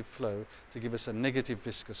negative flow to give us a negative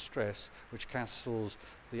viscous stress which cancels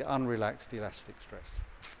the unrelaxed elastic stress.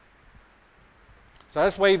 So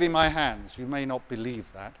that's waving my hands. You may not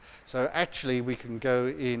believe that. So actually we can go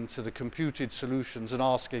into the computed solutions and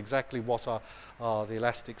ask exactly what are the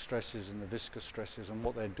elastic stresses and the viscous stresses and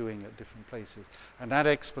what they're doing at different places. And that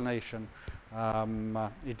explanation,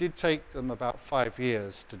 it did take them about 5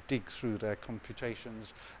 years to dig through their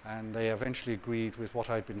computations, and they eventually agreed with what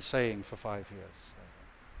I'd been saying for 5 years.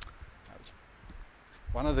 So that was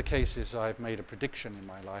one of the cases I've made a prediction in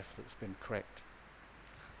my life that's been correct.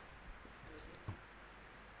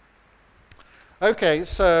 Okay,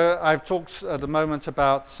 so I've talked at the moment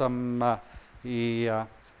about some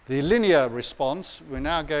the linear response. We're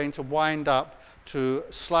now going to wind up to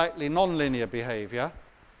slightly nonlinear behavior,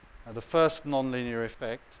 the first nonlinear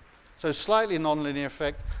effect. So slightly nonlinear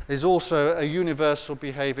effect is also a universal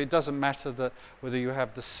behavior. It doesn't matter whether you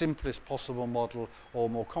have the simplest possible model or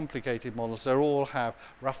more complicated models. They all have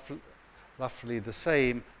roughly the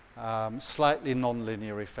same slightly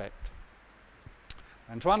nonlinear effect.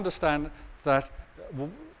 And to understand that,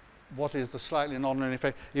 what is the slightly nonlinear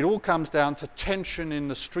effect? It all comes down to tension in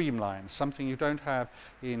the streamline, something you don't have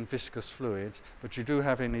in viscous fluids, but you do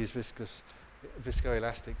have in these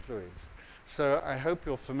viscoelastic fluids. So I hope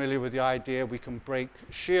you're familiar with the idea we can break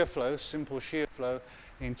shear flow, simple shear flow,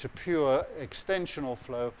 into pure extensional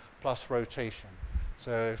flow plus rotation.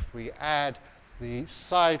 So if we add the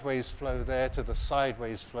sideways flow there to the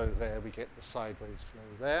sideways flow there, we get the sideways flow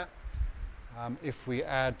there. If we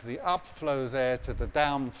add the upflow there to the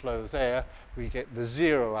downflow there, we get the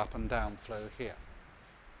zero up and down flow here.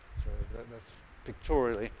 So that's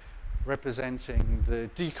pictorially representing the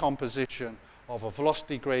decomposition of a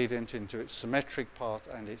velocity gradient into its symmetric part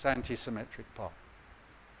and its anti-symmetric part.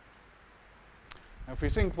 Now if we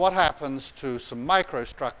think what happens to some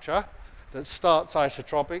microstructure that starts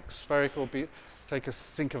isotropic, spherical,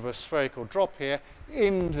 think of a spherical drop here,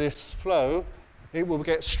 in this flow, it will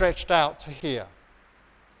get stretched out to here.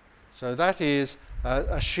 So that is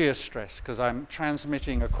a shear stress, because I'm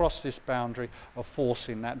transmitting across this boundary a force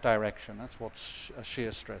in that direction. That's what a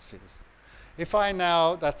shear stress is. If I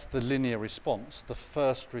now, that's the linear response, the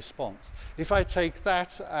first response. If I take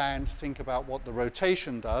that and think about what the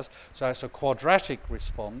rotation does, so it's a quadratic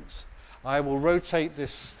response, I will rotate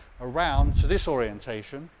this around to this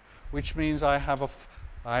orientation, which means I have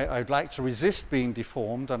I'd like to resist being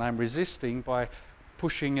deformed, and I'm resisting by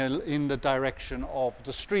pushing in the direction of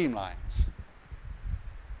the streamlines.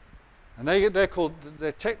 And they're called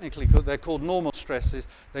normal stresses.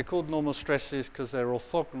 They're called normal stresses because they're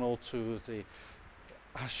orthogonal to the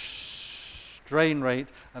strain rate,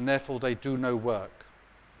 and therefore they do no work.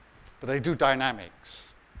 But they do dynamics.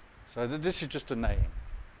 So this is just a name.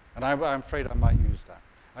 And I'm afraid I might use that.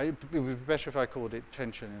 It would be better if I called it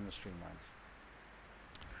tension in the streamlines.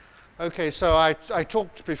 Okay, so I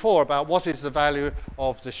talked before about what is the value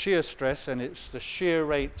of the shear stress, and it's the shear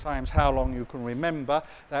rate times how long you can remember.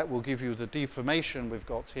 That will give you the deformation we've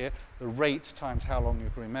got here, the rate times how long you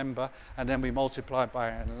can remember, and then we multiply by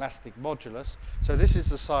an elastic modulus. So this is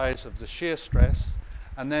the size of the shear stress,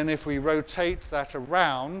 and then if we rotate that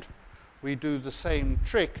around, we do the same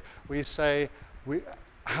trick. We say,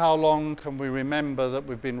 how long can we remember that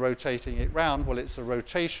we've been rotating it round? Well, it's the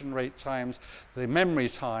rotation rate times the memory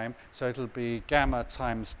time, so it'll be gamma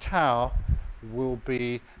times tau will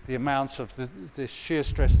be the amount of the shear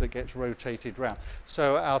stress that gets rotated round.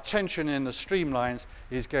 So our tension in the streamlines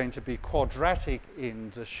is going to be quadratic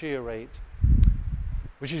in the shear rate,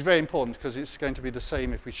 which is very important because it's going to be the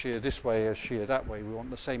same if we shear this way as shear that way. We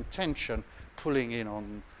want the same tension pulling in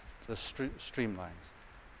on the streamlines.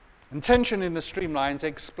 And tension in the streamlines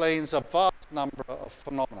explains a vast number of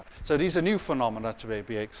phenomena. So these are new phenomena to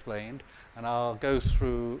be explained, and I'll go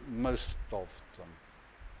through most of them.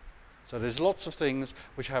 So there's lots of things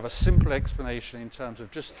which have a simple explanation in terms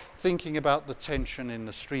of just thinking about the tension in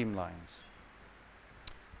the streamlines.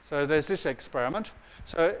 So there's this experiment.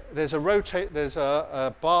 So there's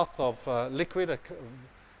a bath of liquid, a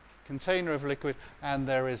container of liquid, and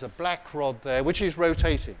there is a black rod there which is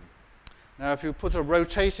rotating. Now, if you put a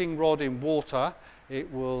rotating rod in water,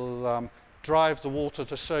 it will drive the water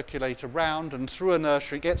to circulate around, and through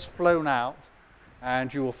inertia it gets flown out,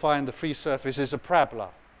 and you will find the free surface is a parabola.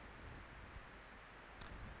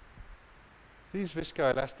 These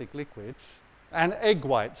viscoelastic liquids, and egg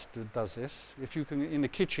whites does this. If you can, in the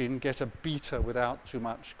kitchen, get a beater without too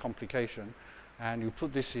much complication, and you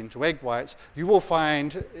put this into egg whites, you will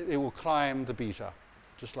find it will climb the beater,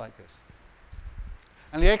 just like this.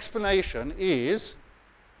 And the explanation is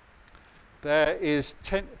there's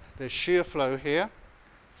shear flow here,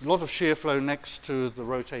 a lot of shear flow next to the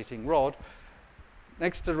rotating rod.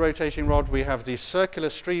 Next to the rotating rod we have these circular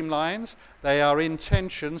streamlines. They are in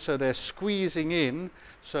tension, so they're squeezing in.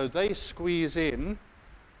 So they squeeze in,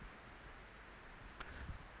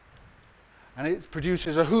 and it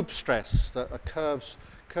produces a hoop stress that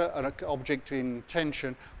an object in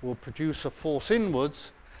tension will produce a force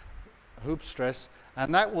inwards, a hoop stress,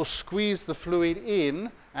 and that will squeeze the fluid in,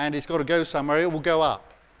 and it's got to go somewhere. It will go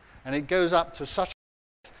up, and it goes up to such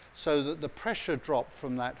a height so that the pressure drop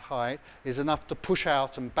from that height is enough to push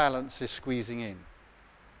out and balance this squeezing in.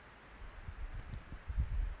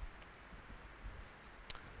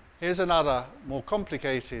 Here's another more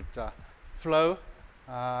complicated flow.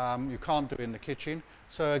 You can't do in the kitchen.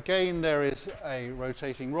 So again, there is a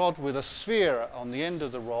rotating rod with a sphere on the end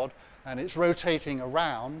of the rod, and it's rotating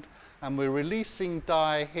around. And we're releasing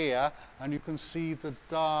dye here, and you can see the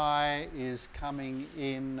dye is coming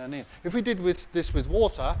in and in. If we did this with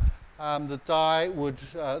water, the dye would,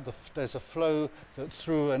 there's a flow that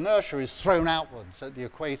through inertia is thrown outwards at the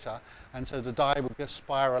equator, and so the dye would just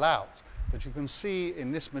spiral out. But you can see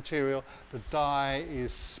in this material, the dye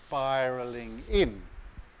is spiraling in.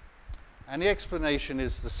 And the explanation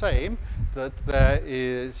is the same, that there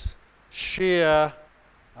is shear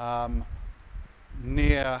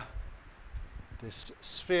near this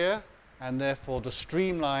sphere, and therefore the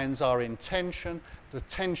streamlines are in tension. The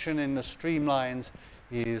tension in the streamlines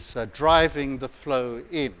is driving the flow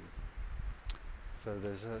in. So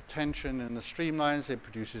there's a tension in the streamlines, it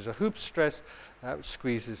produces a hoop stress that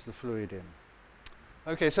squeezes the fluid in.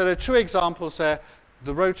 Okay, so there are two examples there.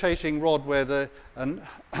 The rotating rod where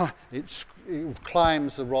it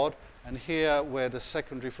climbs the rod, and here where the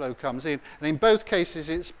secondary flow comes in. And in both cases,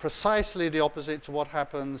 it's precisely the opposite to what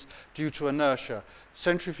happens due to inertia.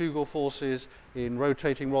 Centrifugal forces in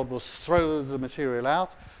rotating rod will throw the material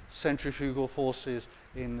out. Centrifugal forces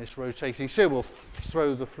in this rotating sphere will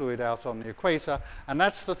throw the fluid out on the equator. And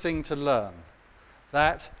that's the thing to learn,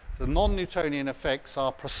 that the non-Newtonian effects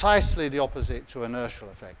are precisely the opposite to inertial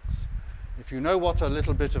effects. If you know what a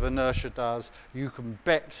little bit of inertia does, you can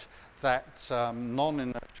bet that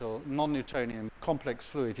non-Newtonian complex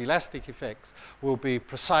fluid elastic effects will be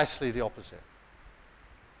precisely the opposite.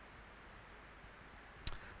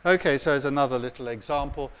 Okay, so there's another little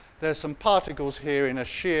example. There's some particles here in a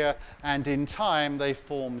shear, and in time they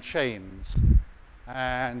form chains.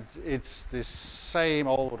 And it's this same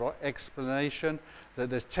old explanation that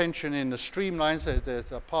there's tension in the streamlines.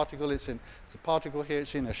 There's a particle, it's a particle here,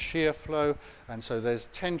 it's in a shear flow, and so there's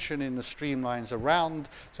tension in the streamlines around.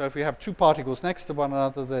 So if we have two particles next to one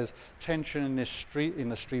another, there's tension in the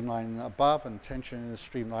streamline above and tension in the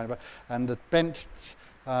streamline above, and the bent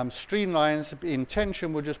streamlines in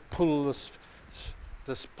tension will just pull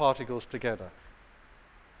the particles together.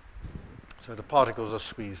 So the particles are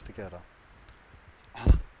squeezed together.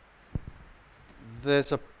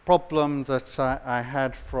 There's a problem that I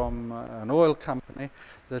had from an oil company,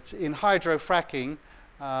 that in hydrofracking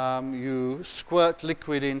you squirt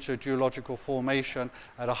liquid into a geological formation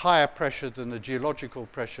at a higher pressure than the geological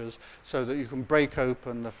pressures so that you can break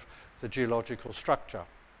open the geological structure.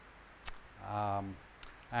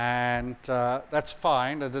 And that's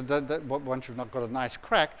fine. Once you've not got a nice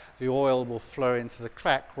crack, the oil will flow into the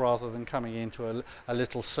crack rather than coming into a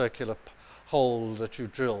little circular hole that you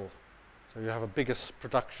drill. So you have a bigger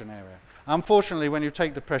production area. Unfortunately, when you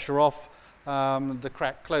take the pressure off, the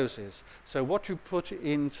crack closes. So what you put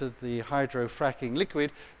into the hydrofracking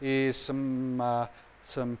liquid is some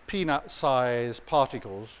peanut-sized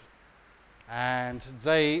particles, and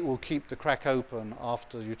they will keep the crack open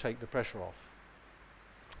after you take the pressure off.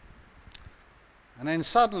 And then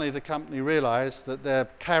suddenly the company realized that their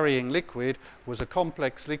carrying liquid was a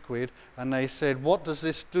complex liquid, and they said, what does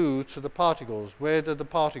this do to the particles? Where are the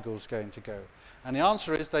particles going to go? And the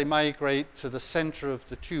answer is they migrate to the center of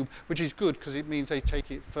the tube, which is good because it means they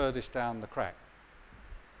take it furthest down the crack.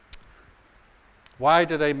 Why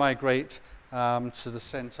do they migrate to the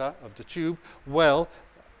center of the tube? Well,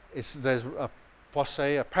 there's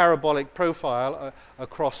a parabolic profile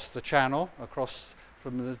across the channel,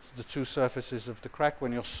 from the two surfaces of the crack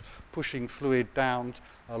when you're pushing fluid down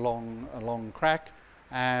along crack,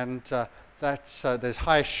 and there's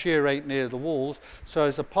high shear rate near the walls. So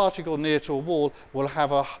as a particle near to a wall will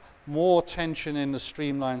have more tension in the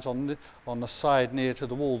streamlines on the side near to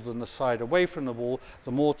the wall than the side away from the wall.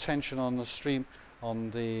 The more tension on the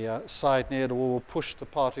side near the wall will push the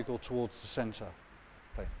particle towards the center.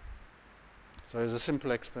 Okay. So there's a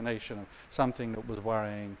simple explanation of something that was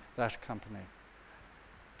worrying that company.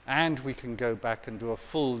 And we can go back and do a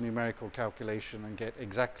full numerical calculation and get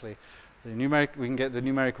exactly we can get the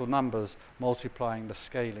numerical numbers multiplying the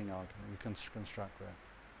scaling argument. We can construct that.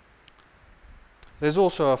 There's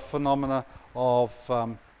also a phenomena of,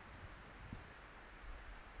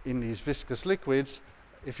 in these viscous liquids,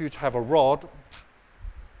 if you have a rod,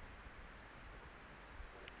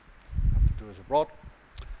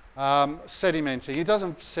 sedimenting. It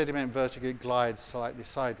doesn't sediment vertically, it glides slightly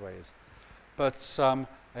sideways. But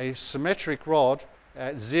a symmetric rod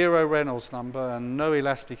at 0 Reynolds number and no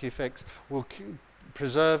elastic effects will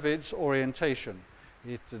preserve its orientation.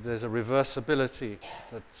 There's a reversibility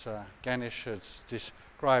that Ganesh had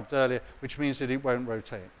described earlier, which means that it won't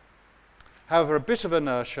rotate. However, a bit of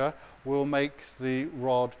inertia will make the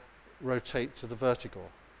rod rotate to the vertical.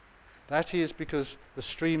 That is because the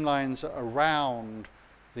streamlines are around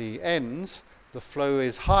the ends, the flow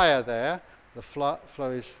is higher there, the flow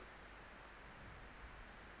is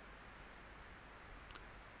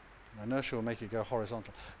inertia will make it go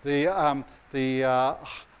horizontal. The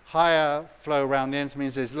higher flow around the ends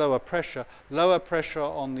means there's lower pressure. Lower pressure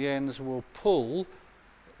on the ends will pull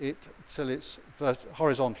it till it's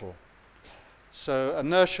horizontal. So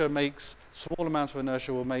inertia small amount of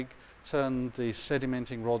inertia will turn the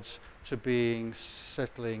sedimenting rods to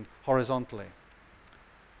settling horizontally.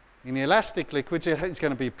 In the elastic liquids, it's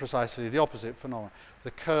going to be precisely the opposite phenomenon.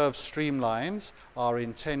 The curved streamlines are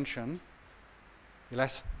in tension.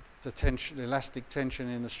 the tension, elastic tension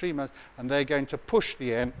in the streamlines, and they're going to push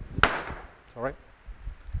the end. Sorry.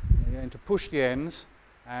 They're going to push the ends,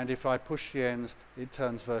 and if I push the ends, it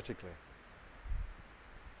turns vertically.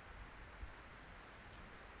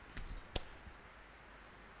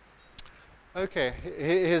 Okay,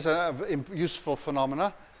 here's a useful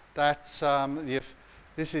phenomena. That's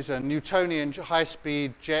this is a Newtonian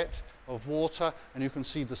high-speed jet of water, and you can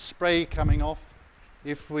see the spray coming off.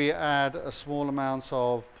 If we add a small amount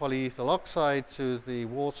of polyethyl oxide to the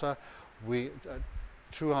water,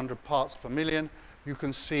 200 parts per million, you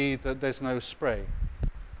can see that there's no spray.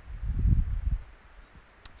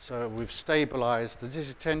 So we've stabilized. This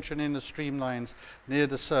is tension in the streamlines near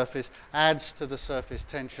the surface, adds to the surface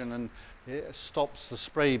tension, and it stops the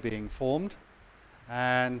spray being formed.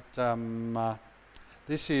 And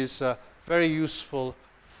this is very useful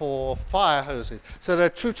for fire hoses. So there are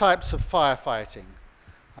two types of firefighting.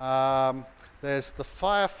 There's the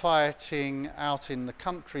firefighting out in the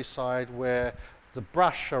countryside where the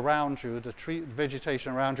brush around you, the tree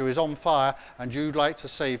vegetation around you is on fire and you'd like to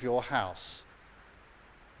save your house.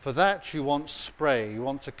 For that you want spray. You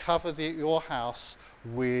want to cover your house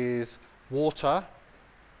with water,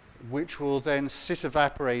 which will then sit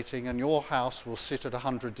evaporating, and your house will sit at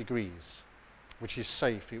 100 degrees, which is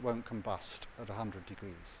safe. It won't combust at 100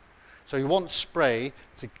 degrees. So you want spray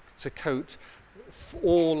to coat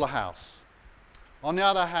all the house. On the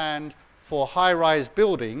other hand, for high-rise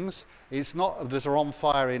buildings, it's not that are on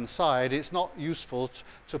fire inside, it's not useful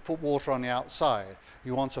to put water on the outside.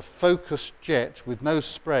 You want a focused jet with no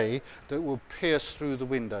spray that will pierce through the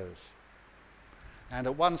windows. And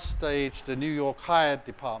at one stage, the New York Fire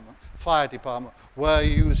Department were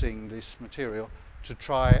using this material to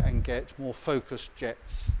try and get more focused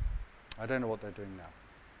jets. I don't know what they're doing now.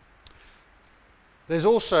 There's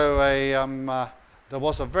also there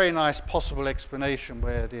was a very nice possible explanation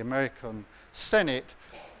where the American Senate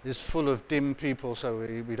is full of dim people, so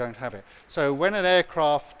we don't have it. So when an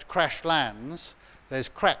aircraft crash lands, there's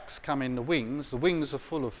cracks come in the wings are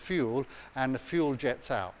full of fuel, and the fuel jets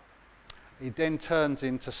out. It then turns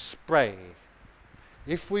into spray.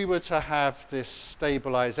 If we were to have this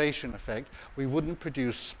stabilization effect, we wouldn't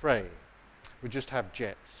produce spray. We just have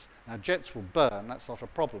jets. Now jets will burn, that's not a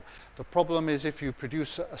problem. The problem is if you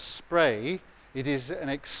produce a spray, it is an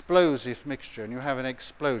explosive mixture and you have an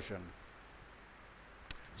explosion.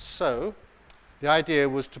 So the idea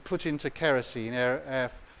was to put into kerosene,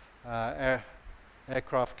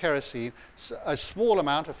 aircraft kerosene, a small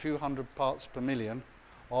amount, a few hundred parts per million,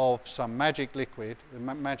 of some magic liquid,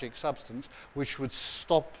 magic substance, which would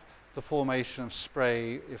stop the formation of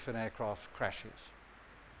spray if an aircraft crashes.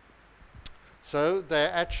 So they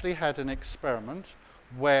actually had an experiment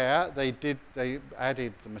where they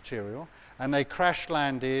added the material, and they crash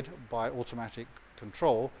landed by automatic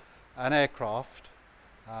control an aircraft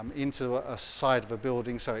into a side of a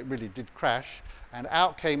building, so it really did crash, and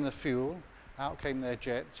out came the fuel, out came their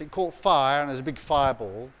jets. It caught fire, and there's a big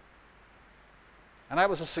fireball. And that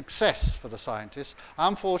was a success for the scientists.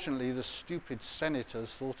 Unfortunately, the stupid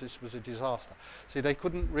senators thought this was a disaster. See, they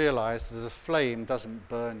couldn't realize that a flame doesn't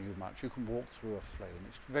burn you much. You can walk through a flame.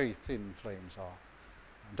 It's very thin, flames are.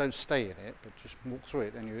 And don't stay in it, but just walk through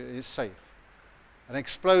it, and it's safe. An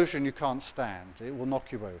explosion you can't stand. It will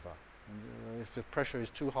knock you over. And if the pressure is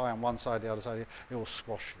too high on one side, the other side, it will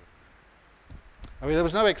squash you. I mean, there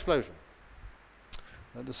was no explosion.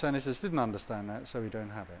 But the senators didn't understand that, so we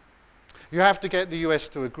don't have it. You have to get the US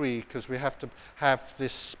to agree, because we have to have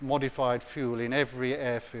this modified fuel in every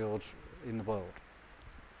airfield in the world.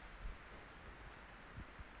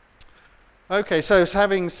 Okay, so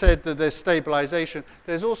having said that there's stabilization,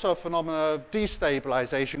 there's also a phenomenon of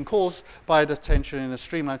destabilization caused by the tension in the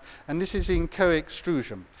streamline, and this is in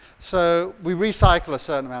co-extrusion. So we recycle a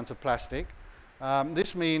certain amount of plastic.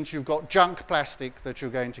 This means you've got junk plastic that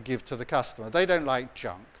you're going to give to the customer. They don't like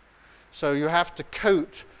junk. So you have to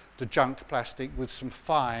coat the junk plastic with some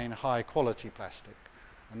fine, high-quality plastic.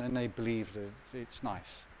 And then they believe that it's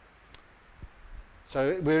nice.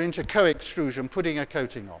 So we're into co-extrusion, putting a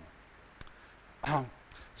coating on.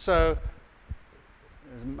 So,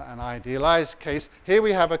 an idealized case, here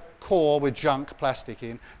we have a core with junk plastic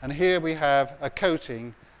in, and here we have a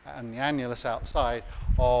coating and the annulus outside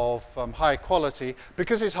of high quality.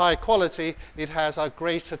 Because it's high quality, it has a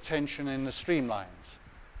greater tension in the streamlines.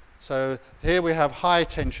 So here we have high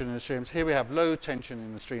tension in the streams, here we have low tension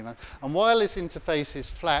in the streamline. And while this interface is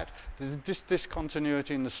flat, this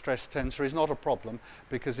discontinuity in the stress tensor is not a problem,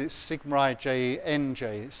 because it's sigma ij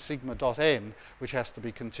nj, sigma dot n, which has to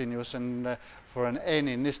be continuous, and for an n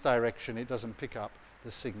in this direction, it doesn't pick up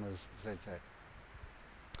the sigmas zz.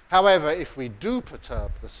 However, if we do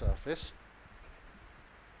perturb the surface,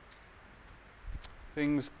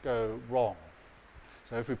 things go wrong.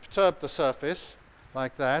 So if we perturb the surface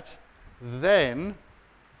like that, then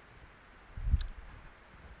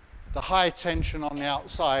the high tension on the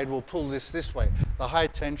outside will pull this way. The high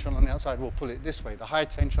tension on the outside will pull it this way. The high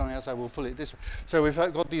tension on the outside will pull it this way. So we've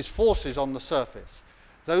got these forces on the surface.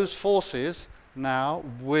 Those forces now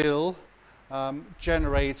will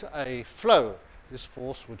generate a flow. This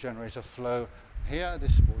force will generate a flow here.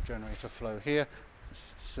 This will generate a flow here.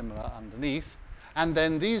 Similar underneath. And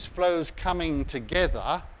then these flows coming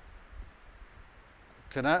together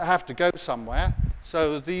have to go somewhere.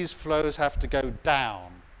 So these flows have to go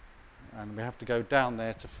down. And we have to go down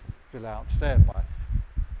there to fill out there by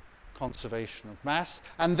conservation of mass.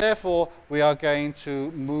 And therefore, we are going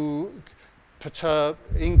to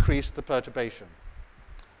increase the perturbation.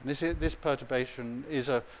 And this perturbation is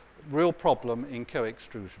a real problem in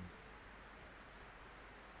co-extrusion.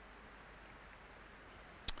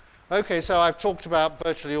 Okay, so I've talked about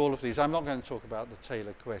virtually all of these. I'm not going to talk about the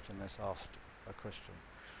Taylor-Couette unless asked a question.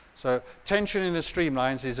 So tension in the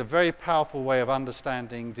streamlines is a very powerful way of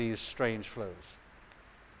understanding these strange flows.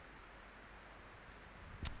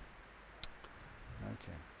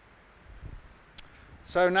 Okay.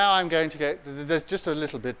 So now I'm going to there's just a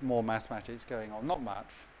little bit more mathematics going on, not much.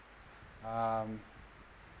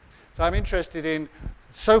 So I'm interested in,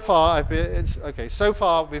 so far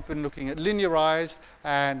we've been looking at linearized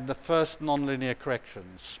and the first nonlinear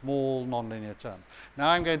corrections, small nonlinear terms. Now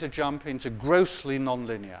I'm going to jump into grossly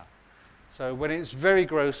nonlinear. So when it's very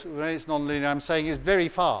gross, when it's nonlinear, I'm saying it's very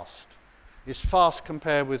fast. It's fast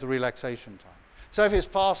compared with the relaxation time. So if it's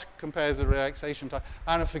fast compared with the relaxation time,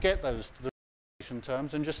 I'm going to forget the relaxation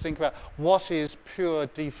terms and just think about what is pure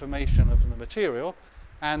deformation of the material.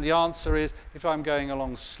 And the answer is, if I'm going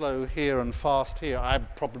along slow here and fast here,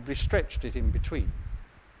 I've probably stretched it in between.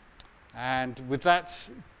 And with that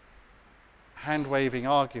hand-waving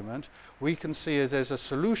argument, we can see there's a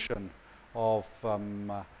solution of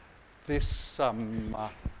this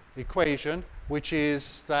equation, which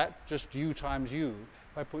is that just u times u.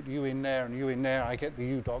 If I put u in there and u in there, I get the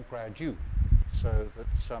u dot grad u. So that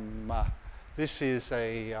this is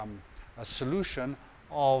a solution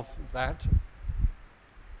of that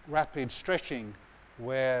rapid stretching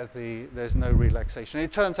where there's no relaxation.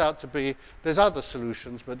 It turns out to be, there's other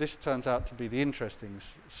solutions, but this turns out to be the interesting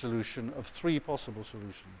solution of 3 possible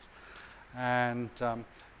solutions. And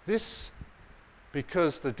this,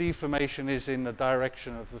 because the deformation is in the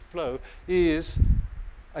direction of the flow, is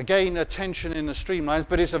again a tension in the streamlines,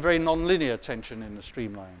 but it's a very nonlinear tension in the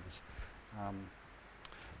streamlines.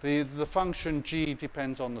 The function g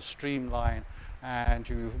depends on the streamline, and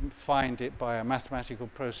you find it by a mathematical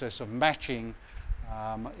process of matching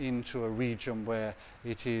into a region where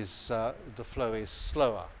it is the flow is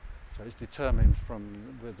slower. So it's determined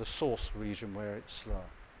from the source region where it's slower.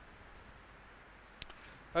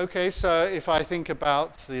 Okay, so if I think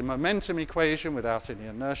about the momentum equation without any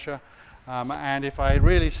inertia, and if I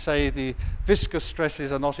really say the viscous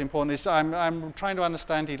stresses are not important, I'm trying to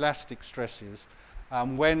understand elastic stresses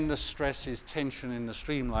when the stress is tension in the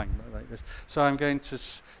streamline like this. So I'm going to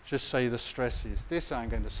just say the stress is this. I'm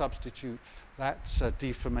going to substitute that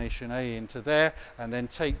deformation A into there, and then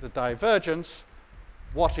take the divergence.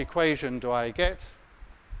 What equation do I get?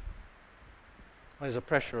 There's a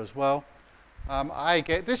pressure as well. I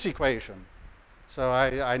get this equation. So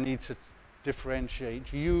I need to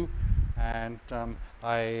differentiate u, and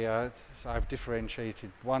I've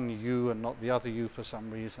differentiated one u and not the other u for some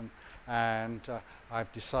reason. And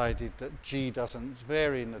I've decided that g doesn't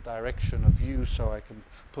vary in the direction of u, so I can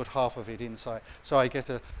put half of it inside. So I get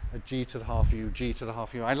a g to the half u, g to the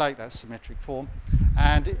half u. I like that symmetric form.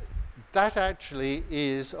 And that actually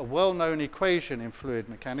is a well-known equation in fluid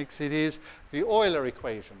mechanics. It is the Euler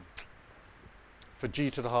equation for g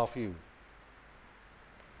to the half u.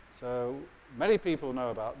 So many people know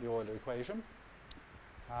about the Euler equation.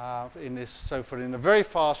 In a very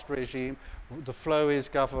fast regime, the flow is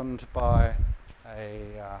governed by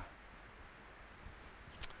the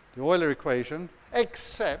Euler equation,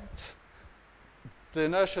 except the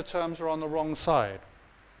inertia terms are on the wrong side.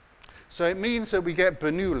 So it means that we get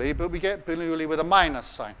Bernoulli, but we get Bernoulli with a minus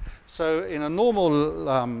sign. So in a normal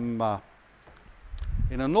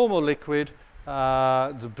liquid,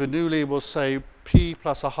 the Bernoulli will say P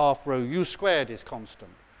plus a half rho u squared is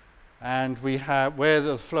constant. And we have, where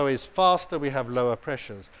the flow is faster, we have lower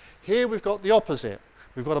pressures. Here we've got the opposite.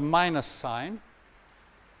 We've got a minus sign.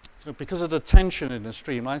 So because of the tension in the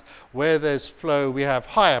streamlines, where there's flow, we have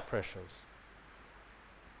higher pressures.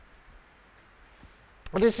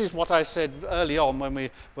 Well, this is what I said early on when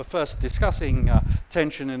we were first discussing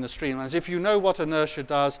tension in the streamlines. If you know what inertia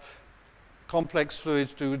does, complex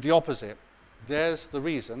fluids do the opposite. There's the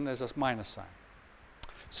reason, there's a minus sign.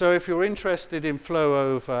 So if you're interested in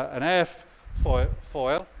flow over an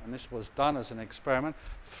airfoil, and this was done as an experiment,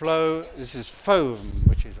 flow, this is foam,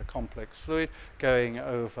 which is a complex fluid, going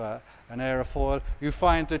over an aerofoil, you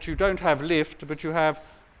find that you don't have lift, but you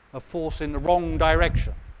have a force in the wrong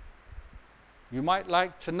direction. You might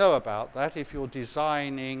like to know about that if you're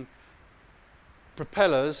designing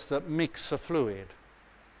propellers that mix a fluid.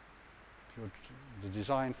 The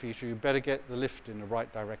design feature, you better get the lift in the right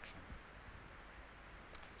direction.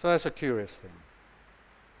 So that's a curious thing.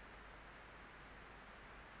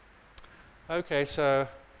 Okay, so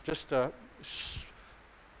just a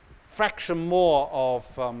fraction more of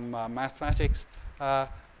mathematics.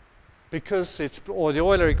 Because it's, or the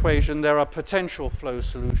Euler equation, there are potential flow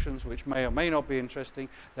solutions which may or may not be interesting.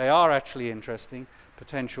 They are actually interesting,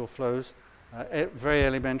 potential flows. Very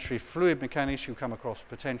elementary fluid mechanics, you come across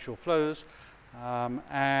potential flows.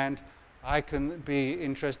 And I can be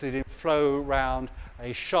interested in flow round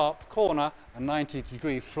a sharp corner, a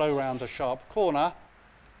 90-degree flow round a sharp corner.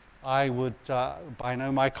 I would, I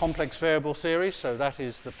know my complex variable theory, so that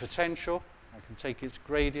is the potential. I can take its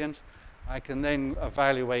gradient. I can then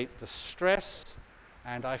evaluate the stress,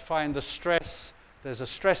 and I find the stress, there's a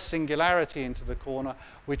stress singularity into the corner,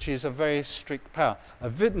 which is a very strict power. A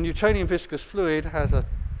Newtonian viscous fluid has a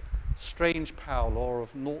strange power law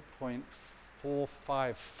of 0.455,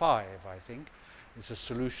 I think. It's a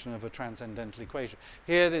solution of a transcendental equation.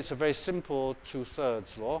 Here, it's a very simple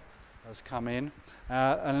 2/3 law has come in.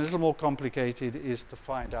 And a little more complicated is to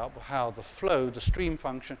find out how the flow, the stream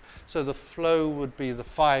function, so the flow would be the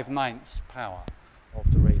 5/9 power of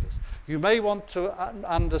the radius. You may want to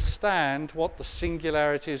understand what the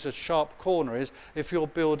singularities at sharp corner is if you're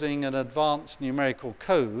building an advanced numerical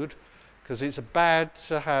code, because it's bad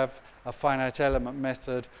to have a finite element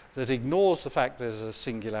method that ignores the fact there's a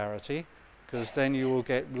singularity, because then you will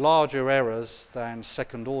get larger errors than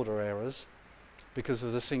second order errors because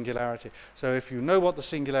of the singularity. So if you know what the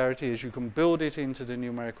singularity is, you can build it into the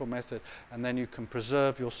numerical method, and then you can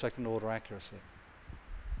preserve your second order accuracy.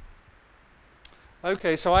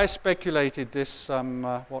 Okay, so I speculated this,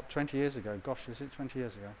 20 years ago? Gosh, is it 20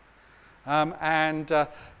 years ago?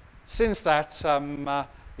 Since that,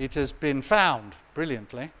 it has been found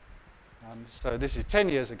brilliantly. So this is 10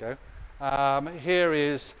 years ago. Here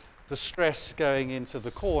is the stress going into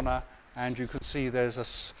the corner, and you can see there's a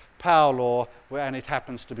power law, and it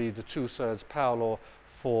happens to be the 2/3 power law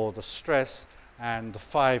for the stress and the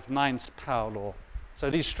 5/9 power law.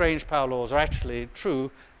 So these strange power laws are actually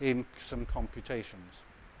true in some computations,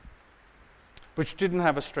 which didn't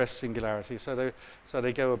have a stress singularity, so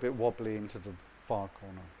they go a bit wobbly into the far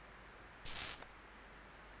corner.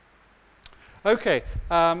 Okay,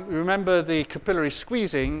 remember the capillary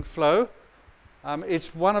squeezing flow.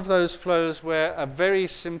 It's one of those flows where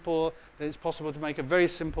it's possible to make a very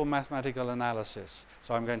simple mathematical analysis.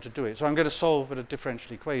 So I'm going to do it. So I'm going to solve a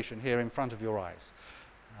differential equation here in front of your eyes.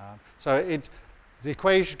 The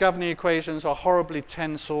governing equations are horribly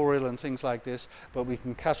tensorial and things like this, but we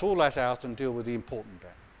can cut all that out and deal with the important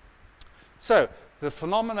bit. So the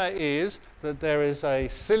phenomena is that there is a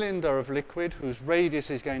cylinder of liquid whose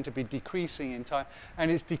radius is going to be decreasing in time,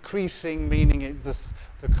 and it's decreasing, meaning the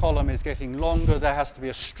column is getting longer. There has to be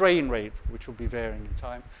a strain rate, which will be varying in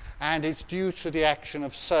time, and it's due to the action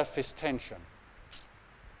of surface tension.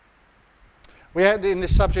 In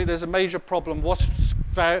this subject, there's a major problem. What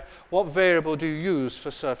variable do you use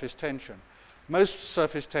for surface tension? Most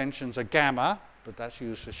surface tensions are gamma, but that's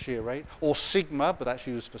used for shear rate, or sigma, but that's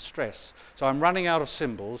used for stress. So I'm running out of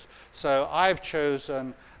symbols, so I've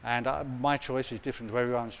chosen, and my choice is different to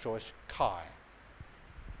everyone's choice, chi.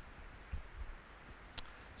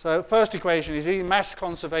 So first equation is mass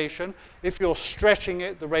conservation. If you're stretching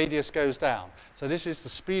it, the radius goes down. So this is the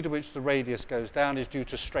speed at which the radius goes down is due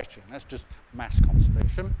to stretching. That's just mass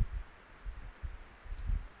conservation.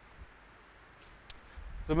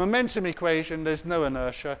 The momentum equation, there's no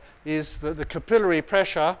inertia, is that the capillary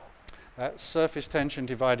pressure, that's surface tension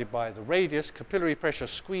divided by the radius, capillary pressure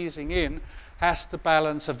squeezing in, has to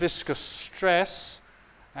balance a viscous stress,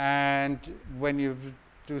 and when you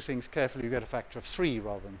do things carefully, you get a factor of 3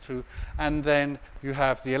 rather than 2. And then you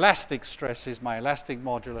have the elastic stress is my elastic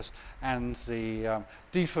modulus, and the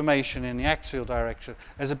deformation in the axial direction.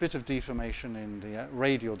 There's a bit of deformation in the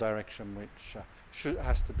radial direction, which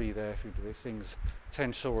has to be there if you do things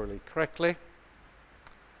tensorially correctly.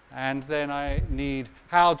 And then I need,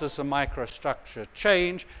 how does the microstructure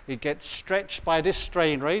change? It gets stretched by this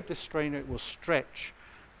strain rate. This strain rate will stretch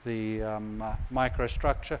the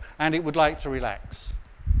microstructure, and it would like to relax.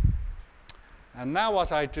 And now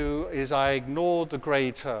what I do is I ignore the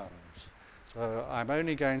grey terms. So I'm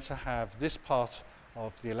only going to have this part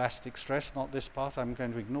of the elastic stress, not this part. I'm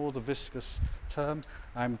going to ignore the viscous term.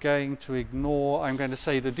 I'm going to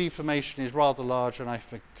say the deformation is rather large and I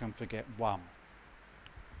can forget 1.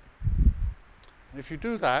 And if you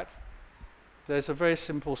do that, there's a very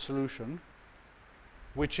simple solution,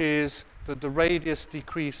 which is that the radius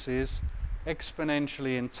decreases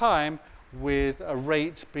exponentially in time with a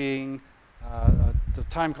rate being, the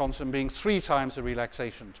time constant being 3 times the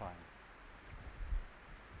relaxation time.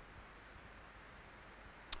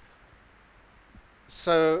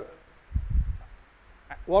 So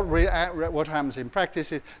what happens in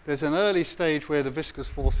practice is there's an early stage where the viscous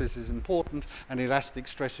forces is important and elastic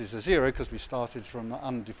stresses are 0 because we started from an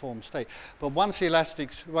undeformed state. But once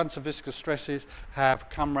the viscous stresses have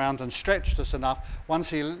come round and stretched us enough,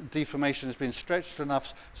 once the deformation has been stretched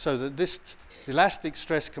enough so that this elastic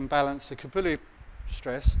stress can balance the capillary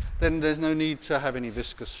stress, then there's no need to have any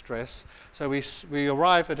viscous stress. So we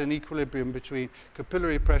arrive at an equilibrium between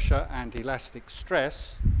capillary pressure and elastic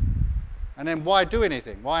stress. And then why do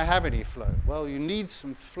anything? Why have any flow? Well, you need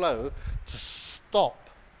some flow to stop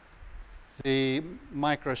the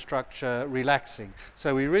microstructure relaxing.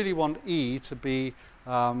 So we really want E to be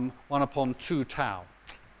 1 upon 2 tau.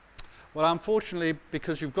 Well, unfortunately,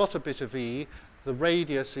 because you've got a bit of E, the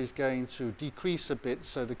radius is going to decrease a bit,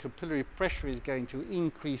 so the capillary pressure is going to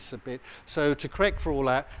increase a bit. So to correct for all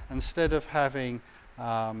that, instead of having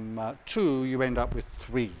 2, you end up with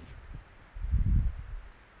 3.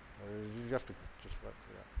 You have to just work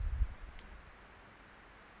through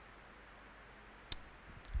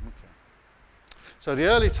that. Okay. So the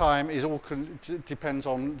early time is all depends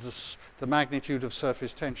on the magnitude of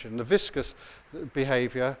surface tension. The viscous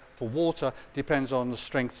behavior for water depends on the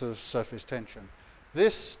strength of surface tension.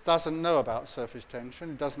 This doesn't know about surface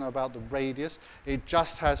tension. It doesn't know about the radius. It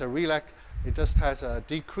just has a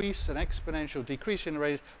decrease, an exponential decrease in the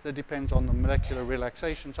radius that depends on the molecular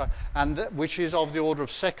relaxation time, and which is of the order of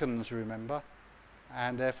seconds, remember,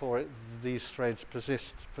 and therefore these threads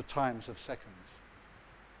persist for times of seconds.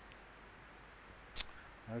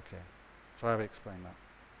 Okay, so I've explained that.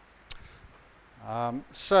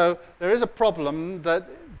 So there is a problem that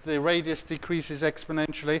the radius decreases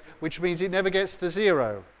exponentially, which means it never gets to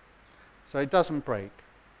 0. So it doesn't break,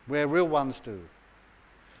 where real ones do.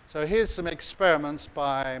 So here's some experiments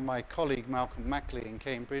by my colleague Malcolm Mackley in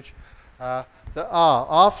Cambridge.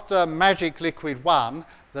 After magic liquid 1,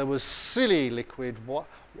 there was silly liquid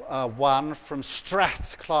 1 from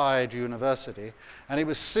Strathclyde University. And it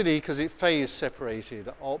was silly because it phase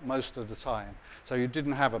separated most of the time. So you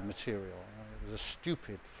didn't have a material. It was a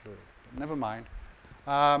stupid fluid. But never mind.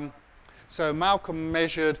 So Malcolm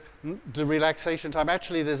measured the relaxation time.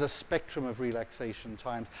 Actually, there's a spectrum of relaxation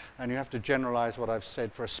times, and you have to generalize what I've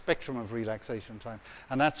said for a spectrum of relaxation time.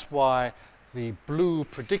 And that's why the blue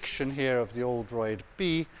prediction here of the Oldroyd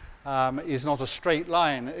B is not a straight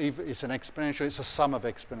line. It's an exponential. It's a sum of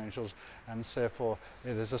exponentials, and therefore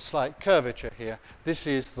there's a slight curvature here. This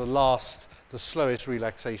is the slowest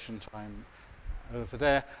relaxation time over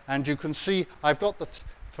there. And you can see I've got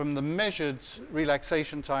from the measured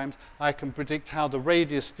relaxation times, I can predict how the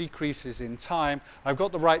radius decreases in time. I've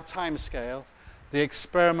got the right time scale. The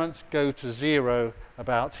experiments go to 0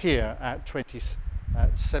 about here at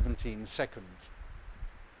 17 seconds.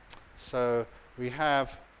 So we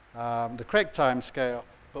have the correct time scale,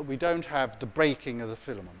 but we don't have the breaking of the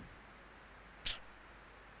filament.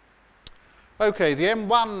 Okay, the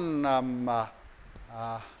M1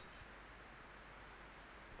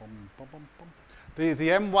 The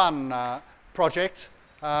M1 project,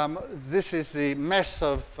 this is the mess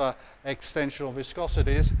of extensional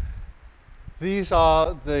viscosities. These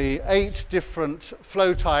are the 8 different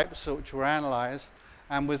flow types which were analyzed.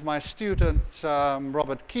 And with my student,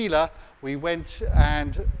 Robert Keeler, we went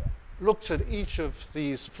and looked at each of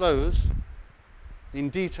these flows in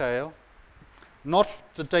detail. Not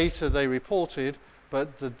the data they reported,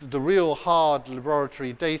 but the real hard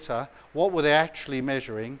laboratory data. What were they actually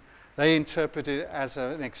measuring? They interpreted it as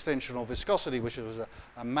an extensional viscosity, which was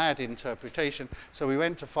a mad interpretation. So we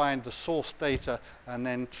went to find the source data and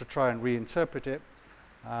then to try and reinterpret it.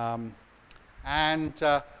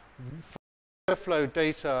 For flow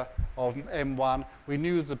data of M1, we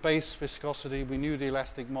knew the base viscosity, we knew the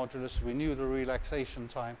elastic modulus, we knew the relaxation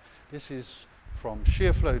time. This is from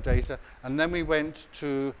shear flow data. And then we went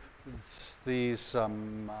to these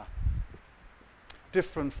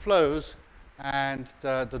different flows, and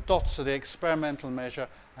the dots are the experimental measure,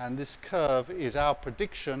 and this curve is our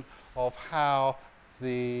prediction of how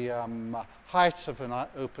the height of an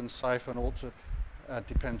open siphon also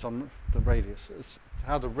depends on the radius. It's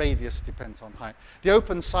how the radius depends on height. The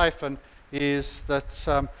open siphon is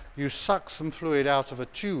that you suck some fluid out of a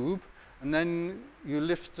tube, and then you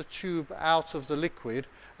lift the tube out of the liquid,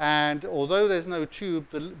 and although there's no tube,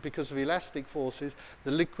 because of elastic forces,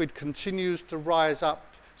 the liquid continues to rise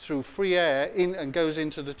up through free air in and goes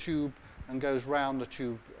into the tube and goes round the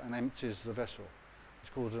tube and empties the vessel. It's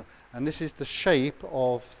called and this is the shape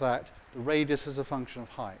of that, the radius as a function of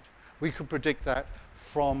height. We could predict that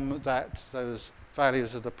from those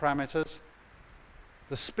values of the parameters.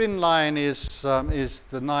 The spin line is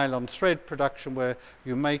the nylon thread production, where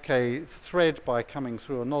you make a thread by coming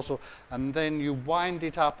through a nozzle, and then you wind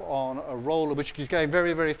it up on a roller which is going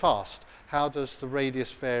very, very fast. How does the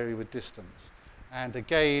radius vary with distance? And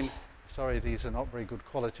again, sorry, these are not very good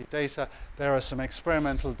quality data. There are some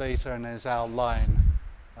experimental data, and there's our line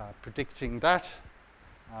predicting that.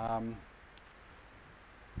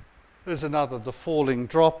 There's another, the falling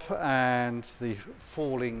drop and the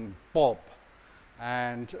falling bob.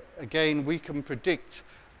 And again, we can predict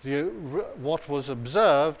what was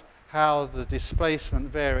observed, how the displacement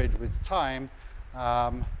varied with time,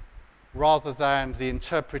 rather than the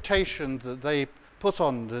interpretation that they put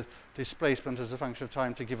on the displacement as a function of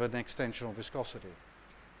time to give an extensional viscosity.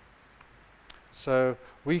 So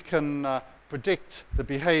we can predict the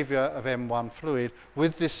behavior of M1 fluid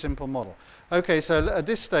with this simple model. Okay, so at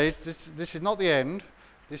this stage, this is not the end.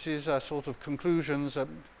 This is sort of conclusions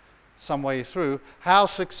some way through. How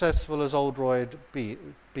successful has Oldroyd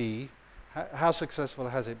be? How successful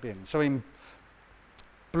has it been? So in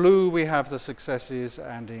blue we have the successes,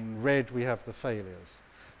 and in red we have the failures.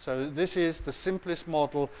 So this is the simplest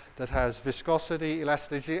model that has viscosity,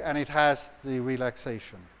 elasticity, and it has the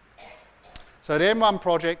relaxation. So the M1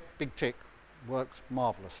 project, big tick, works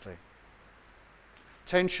marvelously.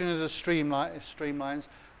 Tension in the streamlines.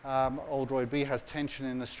 Oldroyd B has tension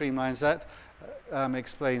in the streamlines. That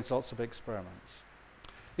explains lots of experiments.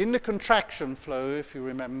 In the contraction flow, if you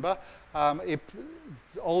remember,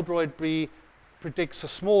 Oldroyd B predicts a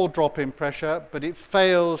small drop in pressure, but it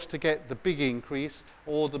fails to get the big increase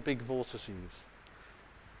or the big vortices.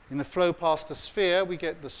 In the flow past the sphere,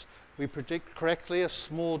 we predict correctly a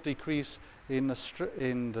small decrease in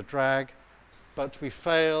the drag, but we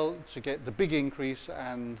fail to get the big increase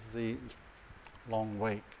and the long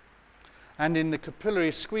wake. And in the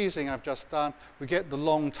capillary squeezing I've just done, we get the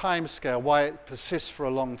long time scale, why it persists for a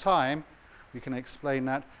long time. We can explain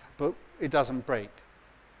that, but it doesn't break.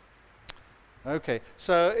 Okay,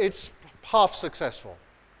 so it's half successful.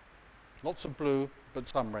 Lots of blue, but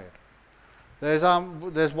some red.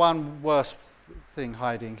 There's one worse thing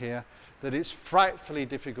hiding here, that it's frightfully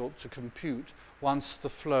difficult to compute once the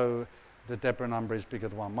flow, the Deborah number is bigger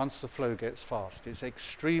than 1. Once the flow gets fast, it's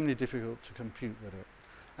extremely difficult to compute with it.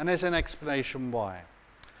 And there's an explanation why.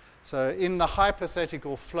 So in the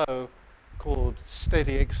hypothetical flow called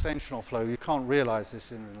steady extensional flow, you can't realize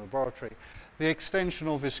this in the laboratory, the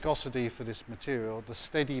extensional viscosity for this material, the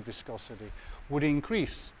steady viscosity, would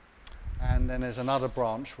increase. And then there's another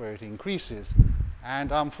branch where it increases.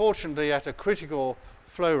 And unfortunately, at a critical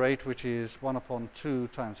flow rate, which is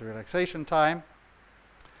 1/2 times the relaxation time,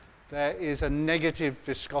 there is a negative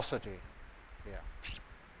viscosity here.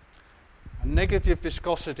 A negative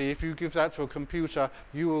viscosity, if you give that to a computer,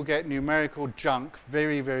 you will get numerical junk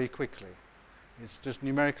very, very quickly. It's just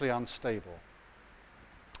numerically unstable.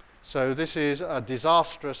 So this is a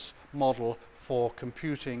disastrous model for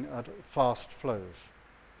computing at fast flows.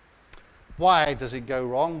 Why does it go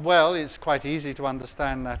wrong? Well, it's quite easy to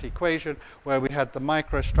understand that equation where we had the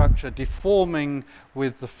microstructure deforming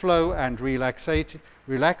with the flow and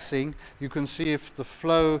relaxing. You can see if the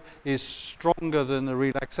flow is stronger than the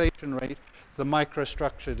relaxation rate, the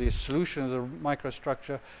microstructure, the solution of the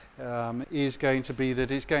microstructure is going to be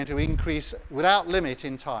that it's going to increase without limit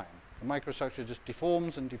in time. The microstructure just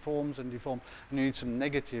deforms and deforms and deforms, and you need some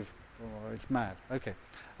negative, or it's mad. Okay.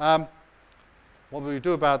 What will we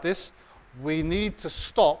do about this? We need to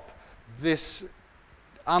stop this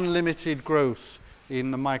unlimited growth in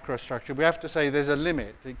the microstructure. We have to say there's a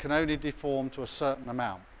limit. It can only deform to a certain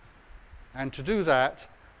amount. And to do that,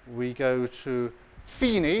 we go to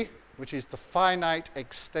FINI, which is the finite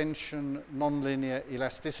extension nonlinear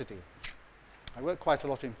elasticity. I work quite a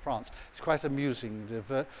lot in France. It's quite amusing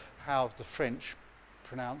how the French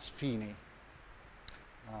pronounce FINI.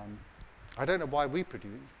 I don't know why we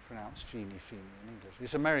pronounce FINI in English.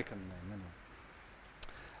 It's American name, isn't it?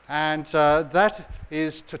 And that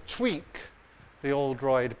is to tweak the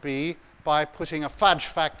Oldroyd B by putting a fudge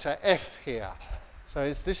factor F here.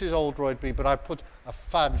 So this is Oldroyd B, but I put a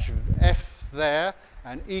fudge F there,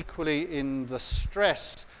 And equally in the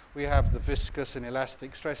stress, we have the viscous and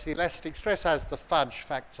elastic stress. The elastic stress has the fudge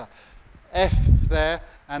factor F there,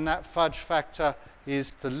 and that fudge factor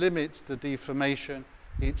is to limit the deformation.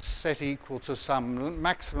 It's set equal to some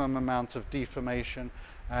maximum amount of deformation,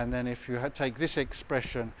 and then if you take this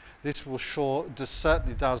expression, this will this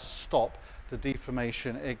certainly does stop the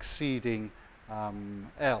deformation exceeding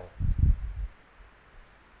L.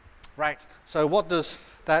 Right, so what does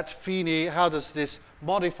that Feeney, how does this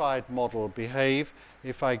modified model behave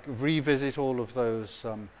if I revisit all of those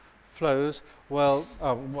flows? Well,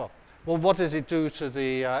 what does it do to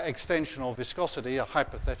the extensional viscosity, a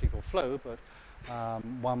hypothetical flow, but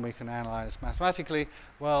one we can analyze mathematically?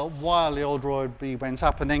 Well, while the Oldroyd B went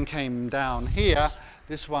up and then came down here,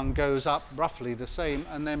 this one goes up roughly the same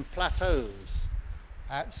and then plateaus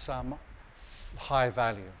at some high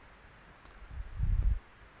value.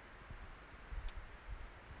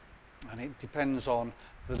 And it depends on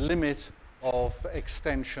the limit of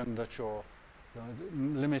extension that the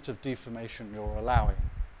limit of deformation you're allowing.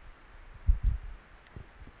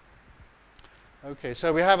 Okay,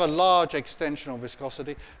 so we have a large extensional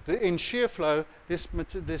viscosity. In shear flow, this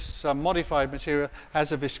modified material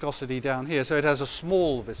has a viscosity down here, so it has a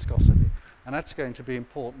small viscosity. And that's going to be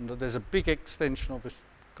important, that there's a big extensional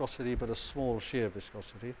viscosity but a small shear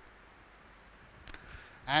viscosity.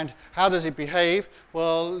 And how does it behave?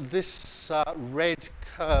 Well, this red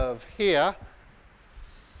curve here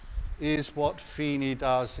is what Feeney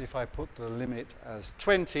does if I put the limit as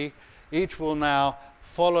 20. It will now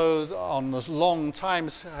follow on this long time,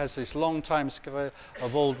 has this long time scale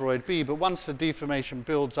of Oldroyd B, but once the deformation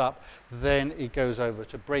builds up, then it goes over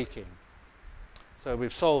to breaking. So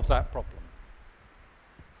we've solved that problem.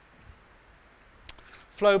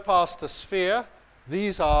 Flow past the sphere,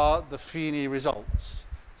 these are the Feeney results.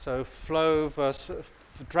 So flow versus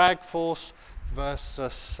drag force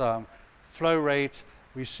versus flow rate.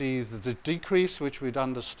 We see the decrease, which we'd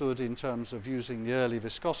understood in terms of using the early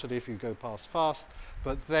viscosity if you go past fast.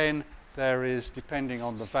 But then there is, depending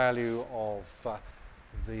on the value of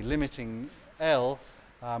the limiting L,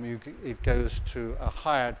 it goes to a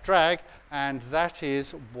higher drag, and that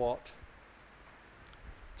is what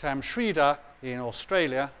Tam Schreeder in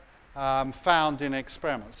Australia found in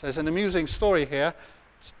experiments. There's an amusing story here.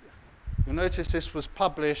 You'll notice this was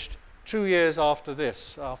published 2 years after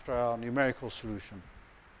this, after our numerical solution.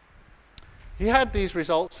 He had these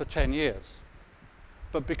results for 10 years.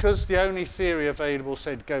 But because the only theory available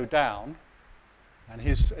said go down, and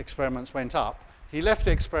his experiments went up, he left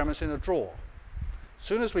the experiments in a drawer. As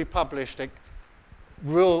soon as we published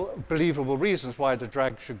real believable reasons why the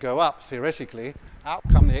drag should go up, theoretically, out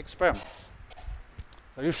come the experiments.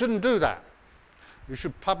 So you shouldn't do that. You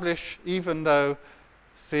should publish even though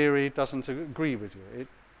theory doesn't agree with you.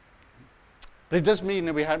 It does mean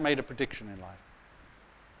that we had made a prediction in life.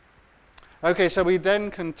 Okay, so we then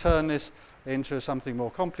can turn this into something more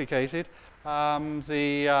complicated.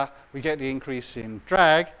 We get the increase in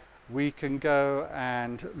drag. We can go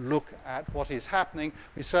and look at what is happening.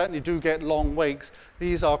 We certainly do get long wakes.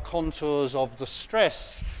 These are contours of the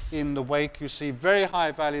stress in the wake. You see very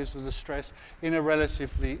high values of the stress in a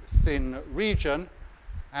relatively thin region.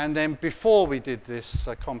 And then before we did this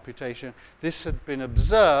computation, this had been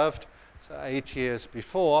observed 8 years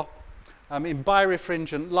before. In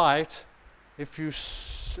birefringent light, if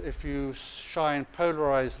you shine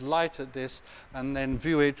polarized light at this and then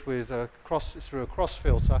view it with through a cross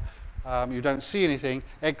filter, you don't see anything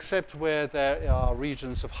except where there are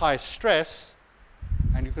regions of high stress,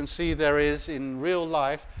 and you can see there is in real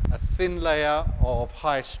life a thin layer of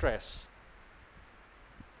high stress.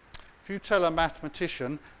 If you tell a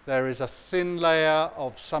mathematician there is a thin layer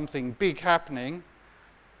of something big happening,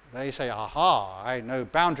 they say, aha, I know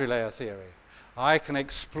boundary layer theory. I can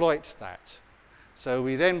exploit that. So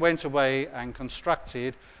we then went away and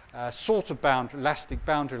constructed a sort of elastic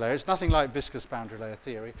boundary layer. It's nothing like viscous boundary layer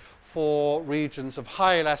theory for regions of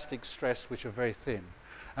high elastic stress which are very thin.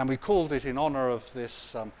 And we called it, in honor of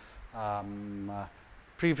this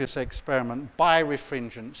previous experiment,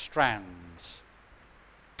 birefringent strands.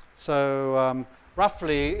 So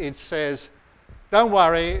roughly it says, don't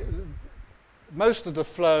worry, most of the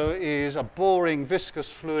flow is a boring viscous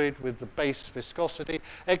fluid with the base viscosity,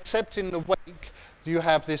 except in the wake you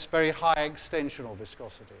have this very high extensional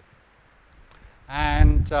viscosity.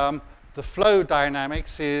 And the flow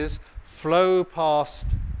dynamics is flow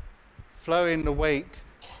in the wake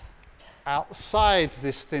outside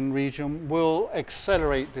this thin region will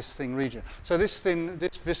accelerate this thin region. So this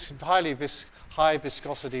high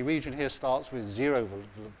viscosity region here starts with zero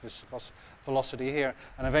velocity here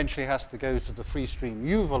and eventually has to go to the free stream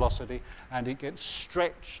u velocity, and it gets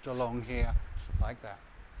stretched along here like that.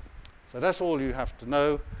 So that's all you have to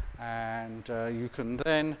know, and you can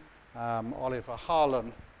then, Oliver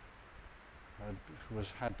Harlan,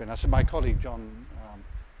 my colleague John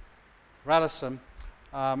Rallison,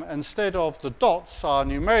 instead of the dots are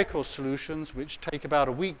numerical solutions which take about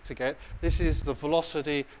a week to get. This is the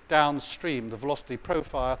velocity downstream, the velocity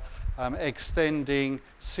profile, extending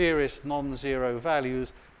serious non-zero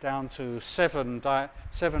values down to 7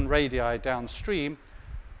 radii downstream.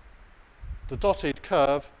 The dotted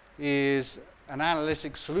curve is an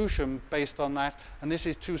analytic solution based on that, and this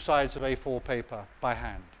is 2 sides of A4 paper by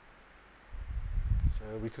hand.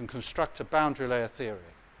 So we can construct a boundary layer theory.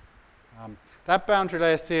 That boundary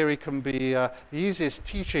layer theory can be, the easiest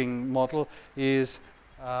teaching model is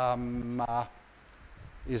a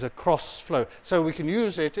cross flow. So we can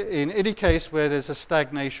use it in any case where there's a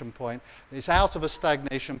stagnation point. It's out of a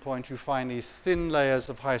stagnation point you find these thin layers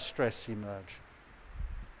of high stress emerge.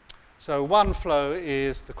 So one flow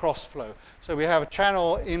is the cross flow. So we have a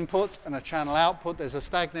channel input and a channel output. There's a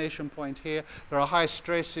stagnation point here. There are high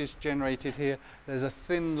stresses generated here. There's a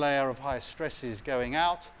thin layer of high stresses going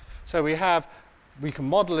out. So we can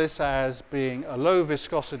model this as being a low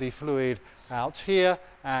viscosity fluid out here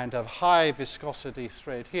and a high viscosity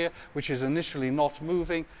thread here, which is initially not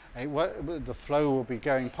moving. The flow will be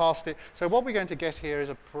going past it. So what we're going to get here is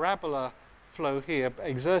a parabola flow here,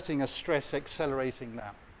 exerting a stress, accelerating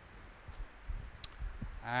that.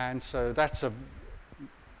 And so that's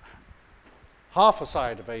half a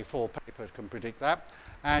side of A4 paper can predict that.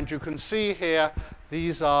 And you can see here,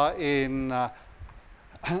 these are in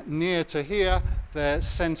near to here. The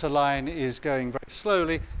center line is going very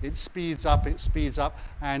slowly. It speeds up,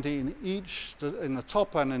 and in the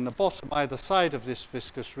top and in the bottom, either side of this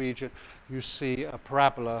viscous region, you see a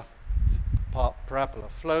parabola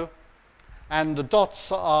flow. And the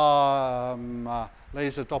dots are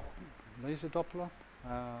laser Doppler.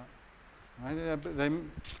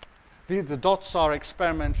 The dots are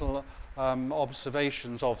experimental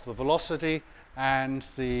observations of the velocity, and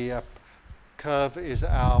the curve is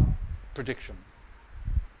our prediction.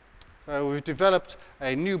 So we've developed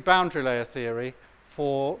a new boundary layer theory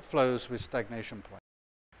for flows with stagnation points.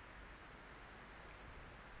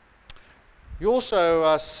 You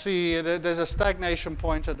also see that there's a stagnation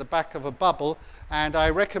point at the back of a bubble, and I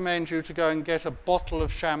recommend you to go and get a bottle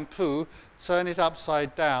of shampoo, turn it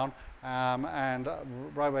upside down, and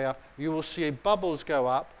right way up. You will see bubbles go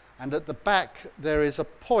up, and at the back there is a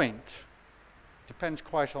point. Depends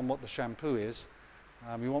quite on what the shampoo is.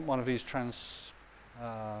 You want one of these transparent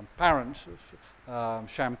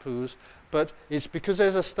shampoos, but it's because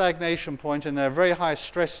there's a stagnation point and there are very high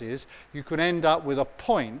stresses, you can end up with a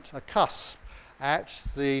point, a cusp, at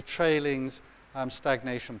the trailing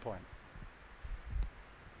stagnation point.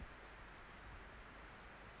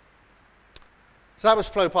 So that was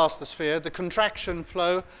flow past the sphere. The contraction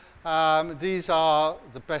flow, these are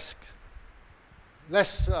the best,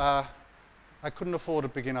 I couldn't afford a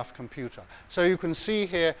big enough computer. So you can see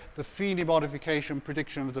here the Feeney modification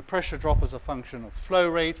prediction of the pressure drop as a function of flow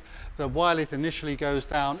rate, that while it initially goes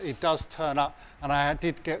down, it does turn up. And I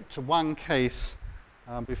did get to one case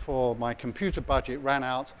before my computer budget ran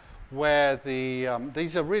out where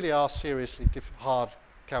these really are seriously hard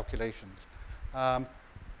calculations,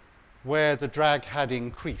 where the drag had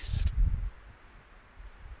increased.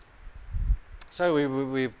 So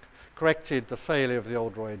we've corrected the failure of the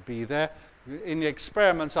Oldroyd B there. In the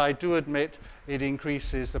experiments, I do admit it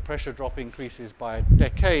increases, the pressure drop increases by a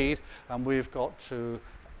decade, and we've got to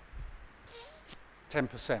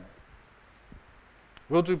 10%.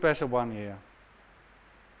 We'll do better 1 year.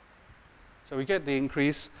 So we get the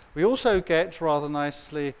increase. We also get, rather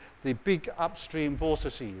nicely, the big upstream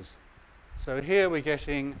vortices. So here we're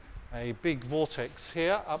getting a big vortex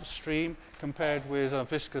here upstream compared with a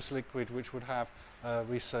viscous liquid which would have a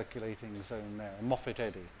recirculating zone there, a Moffat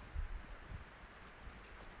eddy.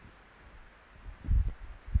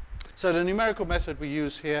 So the numerical method we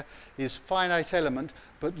use here is finite element,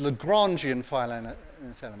 but Lagrangian finite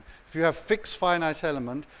element. If you have fixed finite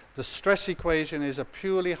element, the stress equation is a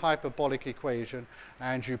purely hyperbolic equation,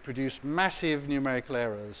 and you produce massive numerical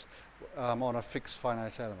errors on a fixed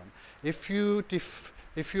finite element. If you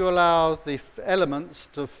allow the elements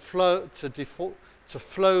to flow to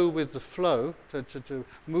flow with the flow, to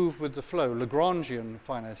move with the flow, Lagrangian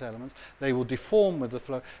finite elements, they will deform with the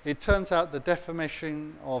flow. It turns out the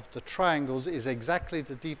deformation of the triangles is exactly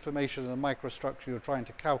the deformation of the microstructure you're trying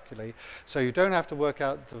to calculate. So you don't have to work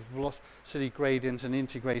out the velocity gradient and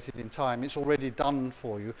integrate it in time. It's already done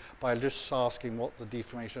for you by just asking what the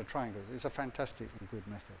deformation of triangles is. It's a fantastically good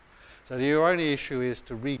method. So your only issue is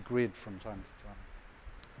to regrid from time to time.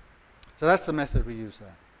 So that's the method we use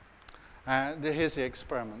there. And here's the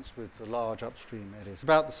experiments with the large upstream eddies,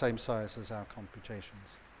 about the same size as our computations.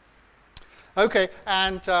 Okay,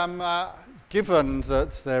 and given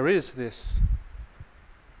that there is this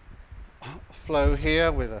flow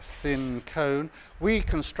here with a thin cone, we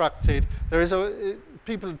constructed,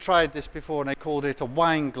 people have tried this before and they called it a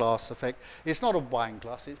wine glass effect. It's not a wine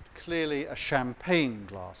glass, it's clearly a champagne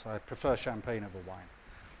glass. I prefer champagne over wine.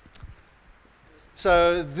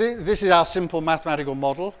 So this is our simple mathematical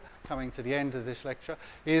model. Coming to the end of this lecture,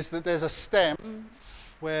 is that there's a stem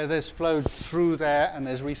where there's flowed through there and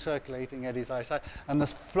there's recirculating eddies outside, and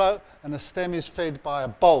the stem is fed by a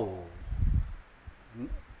bowl.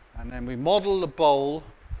 And then we model the bowl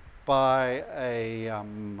by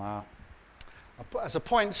as a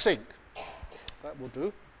point sink. That will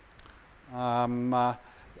do.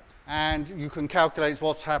 And you can calculate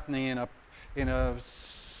what's happening in a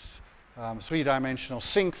three-dimensional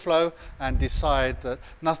sink flow and decide that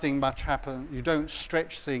nothing much happens. You don't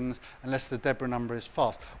stretch things unless the Deborah number is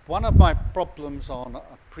fast. One of my problems on a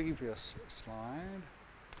previous slide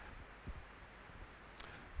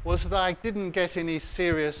was that I didn't get any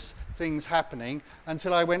serious things happening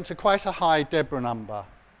until I went to quite a high Deborah number.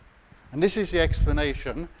 And this is the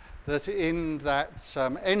explanation, that in that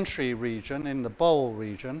entry region, in the bowl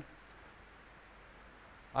region,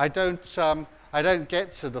 I don't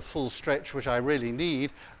get to the full stretch which I really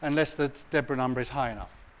need unless the Deborah number is high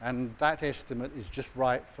enough. And that estimate is just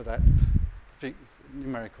right for that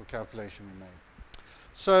numerical calculation we made.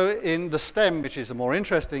 So in the stem, which is the more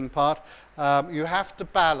interesting part, you have to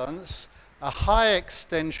balance a high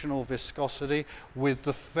extensional viscosity with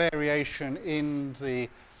the variation in the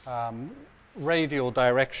radial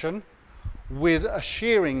direction with a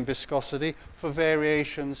shearing viscosity for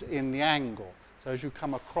variations in the angle. So as you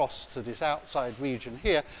come across to this outside region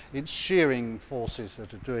here, it's shearing forces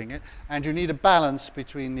that are doing it, and you need a balance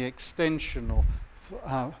between the extensional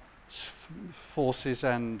forces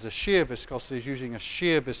and the shear viscosities, using a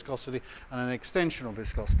shear viscosity and an extensional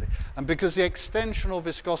viscosity. And because the extensional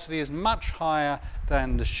viscosity is much higher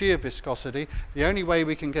than the shear viscosity, the only way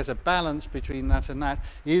we can get a balance between that and that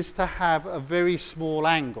is to have a very small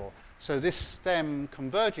angle. So this stem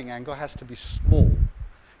converging angle has to be small.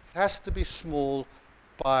 It has to be small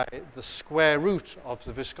by the square root of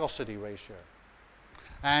the viscosity ratio.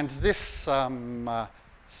 And this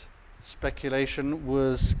speculation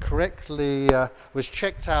was correctly, was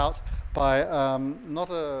checked out by not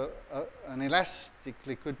an elastic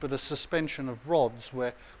liquid, but a suspension of rods,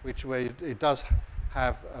 where it does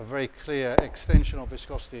have a very clear extensional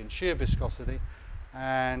viscosity and shear viscosity.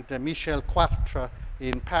 And Michel Quatre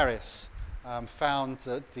in Paris found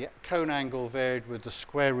that the cone angle varied with the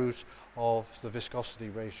square root of the viscosity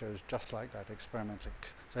ratios, just like that experimentally.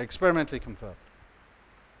 So experimentally confirmed.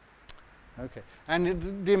 Okay,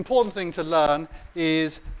 and the important thing to learn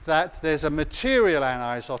is that there's a material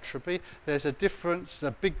anisotropy. There's a difference,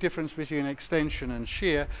 a big difference between extension and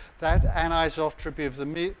shear. That anisotropy of the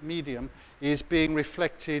medium is being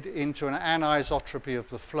reflected into an anisotropy of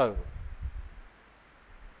the flow.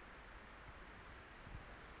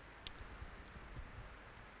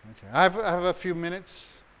 Okay, I have a few minutes.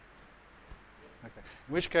 Okay.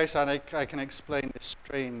 In which case I can explain this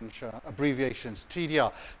strange abbreviations,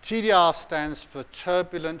 TDR. TDR stands for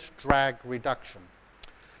turbulent drag reduction.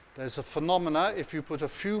 There's a phenomena if you put a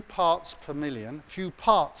few parts per million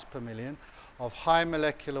of high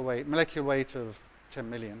molecular weight of 10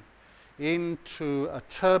 million, into a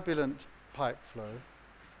turbulent pipe flow,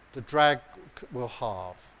 the drag will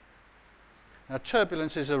halve. Now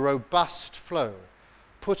turbulence is a robust flow.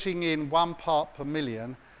 Putting in 1 part per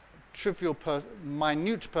million, trivial,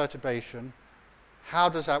 minute perturbation, how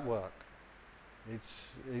does that work?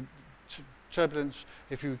 Turbulence,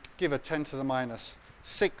 if you give a 10 to the minus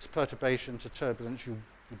 6 perturbation to turbulence, you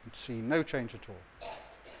would see no change at all.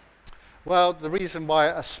 Well, the reason why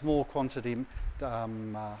a small quantity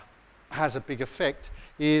has a big effect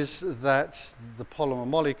is that the polymer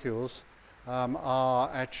molecules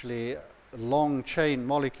are actually long chain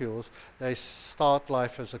molecules. They start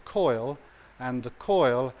life as a coil, and the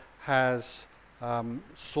coil has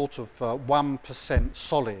sort of 1%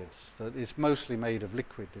 solids that is mostly made of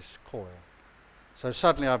liquid, this coil. So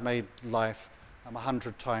suddenly I've made life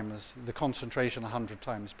 100 times, the concentration 100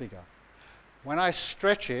 times bigger. When I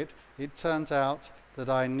stretch it, it turns out that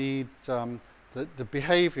I need the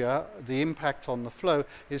behavior, the impact on the flow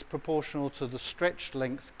is proportional to the stretched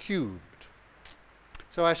length cubed.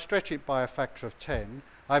 So I stretch it by a factor of 10.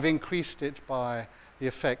 I've increased it by the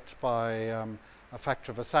effect by a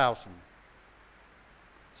factor of 1,000.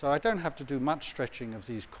 So I don't have to do much stretching of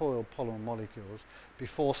these coiled polymer molecules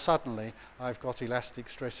before suddenly I've got elastic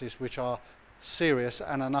stresses which are serious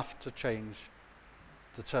and enough to change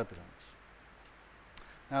the turbulence.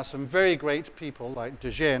 Now, some very great people like de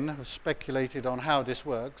Gennes have speculated on how this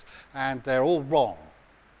works, and they're all wrong.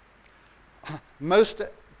 Most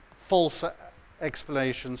false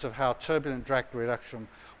explanations of how turbulent drag reduction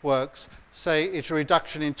works say it's a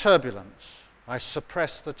reduction in turbulence. I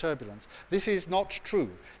suppress the turbulence. This is not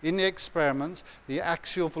true. In the experiments, the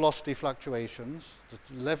axial velocity fluctuations,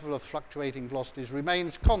 the level of fluctuating velocities,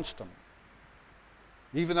 remains constant,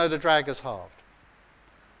 even though the drag has halved.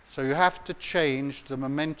 So you have to change the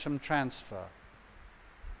momentum transfer.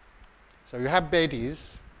 So you have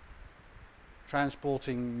eddies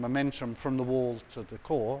transporting momentum from the wall to the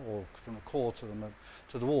core, or from the core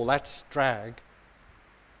to the wall. That's drag.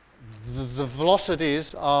 The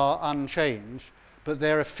velocities are unchanged, but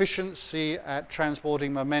their efficiency at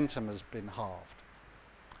transporting momentum has been halved.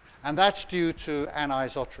 And that's due to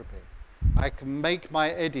anisotropy. I can make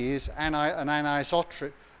my eddies an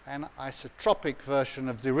isotropic version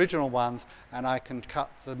of the original ones, and I can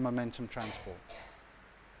cut the momentum transport.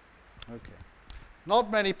 Okay.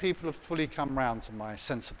 Not many people have fully come round to my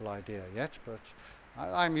sensible idea yet, but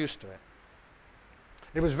I'm used to it.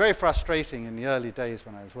 It was very frustrating in the early days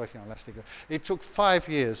when I was working on elastic. It took 5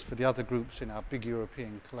 years for the other groups in our big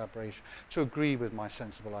European collaboration to agree with my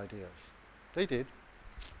sensible ideas. They did.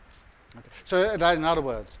 Okay. So in other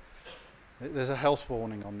words, there's a health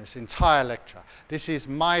warning on this entire lecture. This is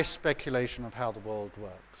my speculation of how the world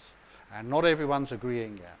works, and not everyone's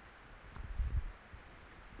agreeing yet.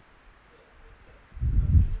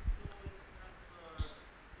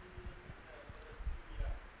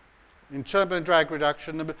 In turbulent drag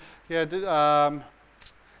reduction, you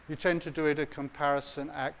tend to do it a comparison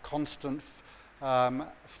at constant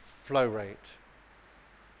flow rate.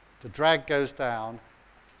 The drag goes down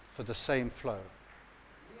for the same flow.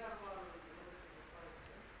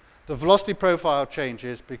 The velocity profile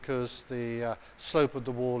changes because the slope of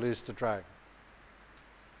the wall is the drag.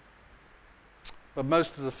 But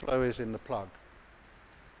most of the flow is in the plug.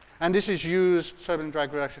 And this is used, turbulent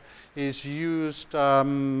drag reduction, is used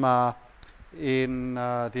in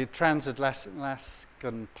the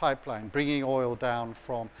Trans-Alaskan pipeline, bringing oil down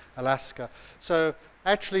from Alaska. So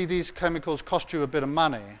actually these chemicals cost you a bit of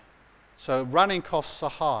money. So running costs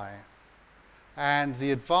are high. And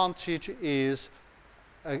the advantage is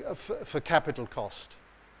for capital cost.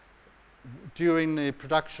 During the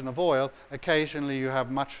production of oil, occasionally you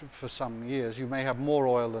have much, for some years, you may have more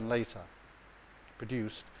oil than later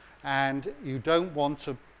produced. And you don't want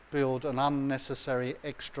to build an unnecessary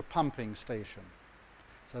extra pumping station.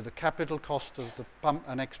 So the capital cost of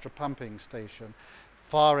an extra pumping station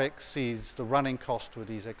far exceeds the running cost with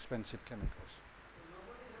these expensive chemicals.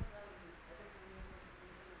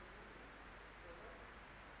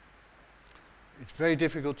 It's very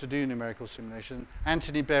difficult to do numerical simulation.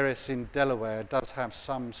 Anthony Beres in Delaware does have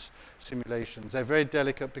some simulations. They're very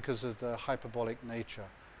delicate because of the hyperbolic nature.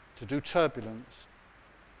 To do turbulence,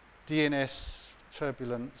 DNS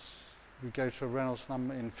turbulence, we go to a Reynolds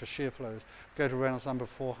number for shear flows, go to Reynolds number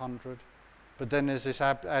 400, but then there's this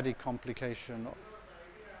added complication.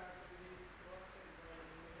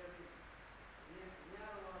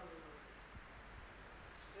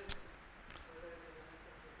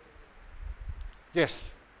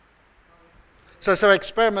 Yes. So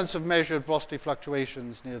experiments have measured velocity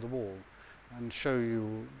fluctuations near the wall and show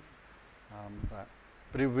you that.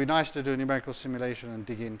 But it would be nice to do a numerical simulation and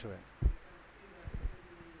dig into it.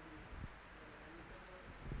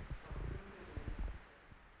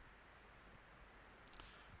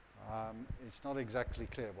 It's not exactly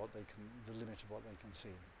clear the limit of what they can see.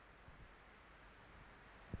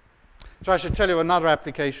 So I should tell you another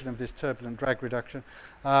application of this turbulent drag reduction,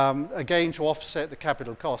 again to offset the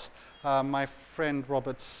capital cost. My friend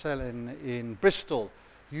Robert Sellin in Bristol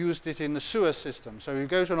used it in the sewer system. So you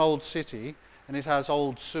go to an old city and it has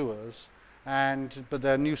old sewers, but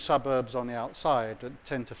there are new suburbs on the outside that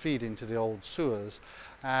tend to feed into the old sewers.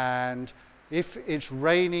 And if it's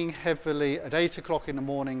raining heavily at 8 o'clock in the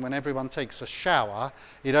morning when everyone takes a shower,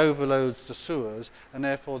 it overloads the sewers and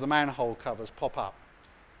therefore the manhole covers pop up.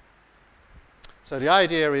 So the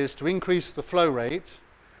idea is to increase the flow rate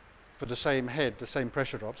for the same head, the same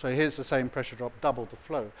pressure drop. So here's the same pressure drop, double the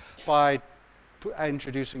flow, by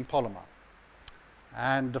introducing polymer.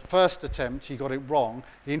 And the first attempt, he got it wrong.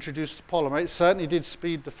 He introduced the polymer. It certainly did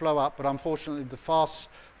speed the flow up, but unfortunately the fast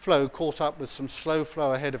flow caught up with some slow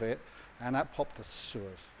flow ahead of it, and that popped the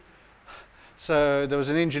sewers. So there was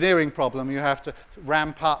an engineering problem. You have to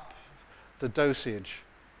ramp up the dosage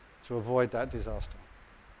to avoid that disaster.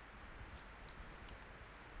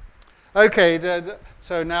 Okay,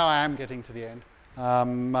 so now I am getting to the end.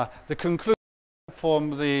 The conclusion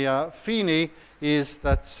from the Feeney is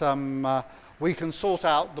that we can sort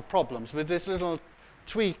out the problems. With this little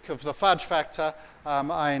tweak of the fudge factor,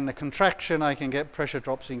 in the contraction I can get pressure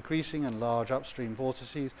drops increasing and large upstream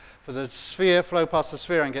vortices. For the sphere, flow past the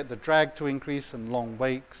sphere, I can get the drag to increase and long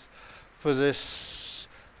wakes. For this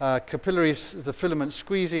capillary, the filament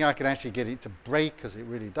squeezing, I can actually get it to break, as it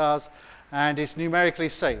really does, and it's numerically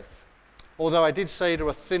safe. Although I did say there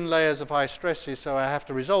are thin layers of high stresses, so I have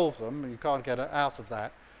to resolve them. You can't get out of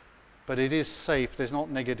that. But it is safe. There's not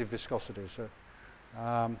negative viscosity.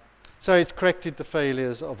 So it's corrected the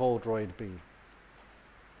failures of Oldroyd B.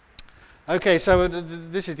 Okay, so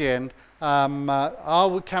this is the end.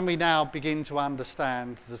 Can we now begin to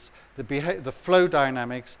understand the flow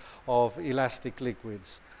dynamics of elastic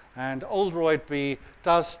liquids? And Oldroyd B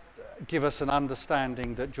does give us an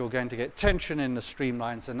understanding that you're going to get tension in the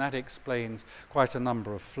streamlines, and that explains quite a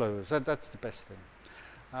number of flows. That's the best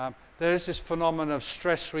thing. There is this phenomenon of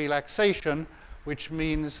stress relaxation, which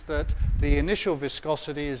means that the initial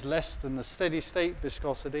viscosity is less than the steady state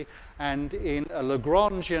viscosity, and in a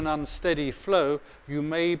Lagrangian unsteady flow you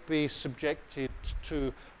may be subjected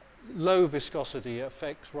to low viscosity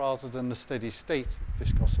effects rather than the steady state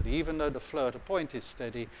viscosity. Even though the flow at a point is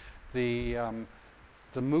steady, the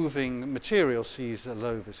moving material sees a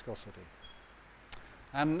low viscosity.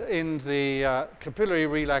 And in the capillary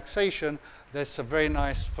relaxation, there's a very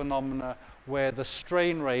nice phenomena where the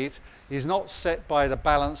strain rate is not set by the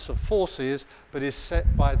balance of forces, but is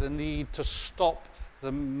set by the need to stop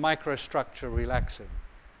the microstructure relaxing,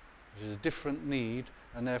 which is a different need,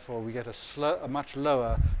 and therefore we get a much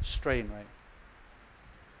lower strain rate.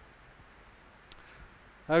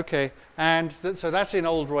 Okay, and so that's in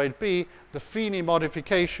Oldroyd B. The Feeney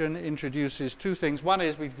modification introduces two things. One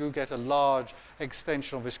is we do get a large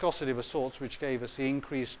extensional viscosity of a sorts, which gave us the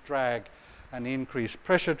increased drag and the increased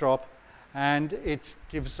pressure drop, and it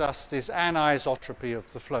gives us this anisotropy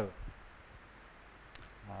of the flow.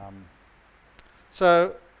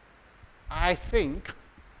 So I think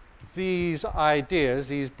these ideas,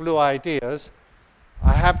 these blue ideas,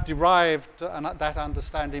 I have derived that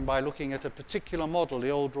understanding by looking at a particular model, the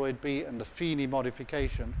Oldroyd B and the Feeney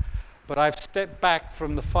modification, but I've stepped back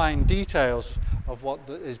from the fine details of what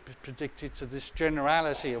is predicted to this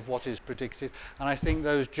generality of what is predicted, and I think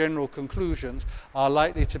those general conclusions are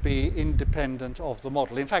likely to be independent of the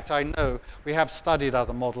model. In fact, I know we have studied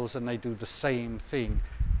other models and they do the same thing,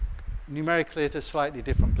 numerically at a slightly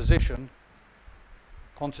different position,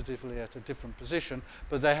 quantitatively at a different position,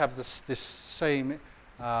 but they have this same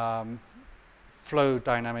flow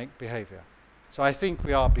dynamic behavior. So I think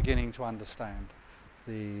we are beginning to understand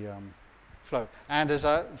the flow. And as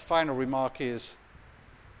a final remark is,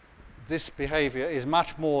 this behavior is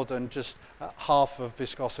much more than just half of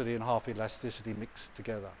viscosity and half elasticity mixed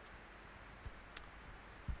together.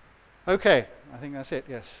 Okay, I think that's it,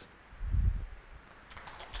 yes.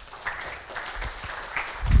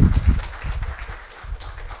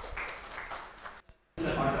 In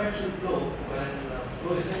the contraction flow, when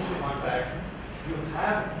flow essentially contracts, you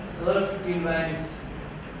have curved streamlines.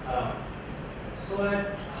 So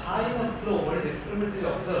at high enough flow, what is experimentally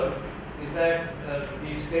observed is that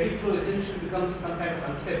the steady flow essentially becomes some kind of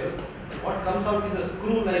unstable. What comes out is a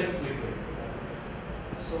screw-like liquid.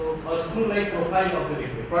 So, or screw-like profile of the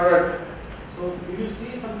liquid. Right. So, do you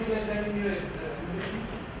see something like that in your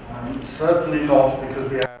simulation? Certainly not,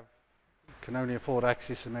 because we can only afford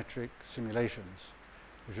axisymmetric simulations,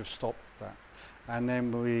 which have stopped that. And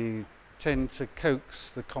then we tend to coax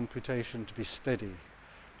the computation to be steady.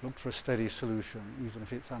 Look for a steady solution, even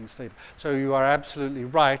if it's unstable. So you are absolutely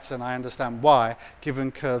right, and I understand why,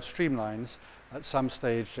 given curved streamlines, at some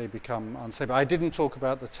stage they become unstable. I didn't talk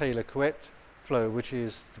about the Taylor-Couette flow, which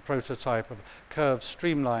is the prototype of curved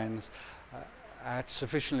streamlines. At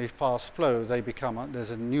sufficiently fast flow, they become, there's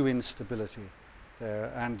a new instability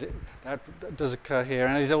there, and that does occur here,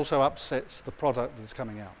 and it also upsets the product that's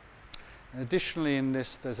coming out. And additionally, in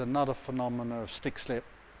this, there's another phenomena of stick-slip.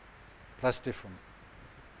 That's different.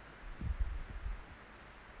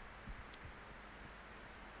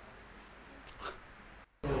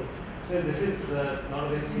 So this is not a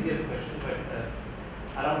very serious question, but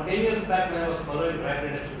Around 10 years back when I was following drag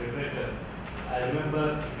reduction literature, I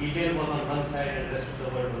remember Eugene was on one side and the rest of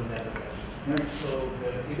the world was on the other side. So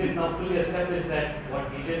is it now fully established that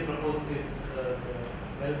what Eugene proposed is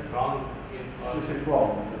well wrong? This is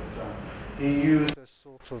wrong. But, he used a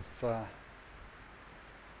sort of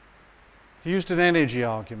he used an energy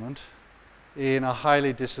argument in a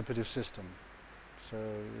highly dissipative system, so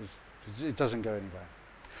it doesn't go anywhere.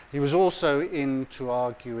 He was also into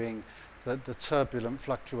arguing that the turbulent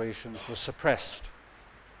fluctuations were suppressed,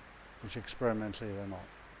 which experimentally they're not.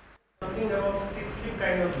 Something about stick-slip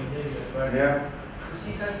kind of behavior, but yeah. You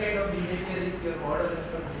see some kind of behavior if your model is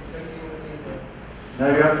consistently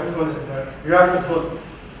No, you have to put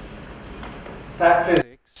that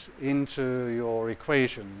physics into your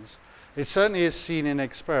equations. It certainly is seen in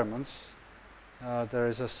experiments. There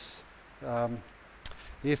is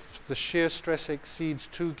if the shear stress exceeds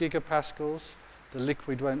 2 gigapascals, the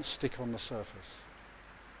liquid won't stick on the surface.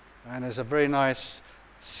 And there's a very nice,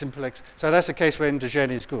 simple so that's a case where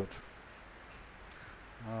Indegen is good.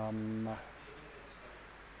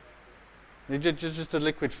 Just the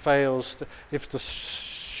liquid fails. If the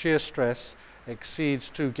shear stress exceeds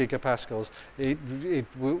 2 gigapascals, it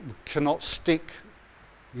cannot stick.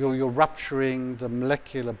 You're rupturing the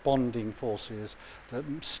molecular bonding forces that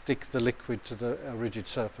stick the liquid to the rigid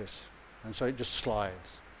surface, and so it just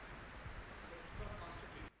slides.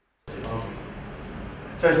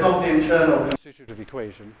 So it's not the internal constitutive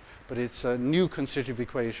equation, but it's a new constitutive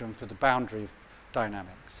equation for the boundary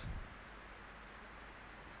dynamics.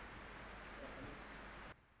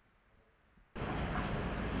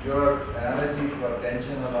 Your analogy for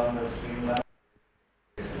tension along the streamline,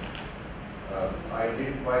 I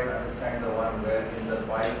didn't quite understand the one where in the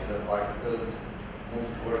pipe the particles move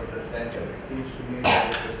towards the center. It seems to me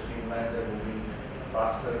that if the streamlines are moving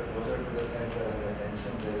faster, closer to the center, and the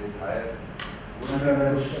tension there is higher, wouldn't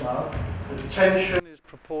you push them out? The tension is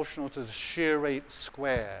proportional to the shear rate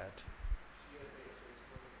squared.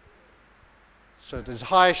 So there's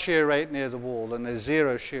high shear rate near the wall and there's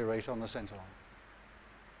 0 shear rate on the center line.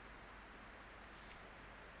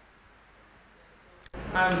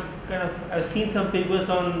 I've seen some papers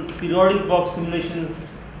on periodic box simulations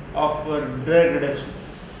of drag reduction,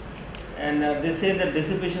 and they say that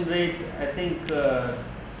dissipation rate, I think,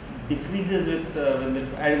 decreases with when they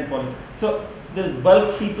add in poly. So the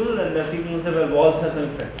bulk people and the people who have walls have some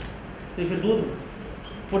effect. So if you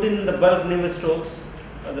put in the bulk Newman strokes,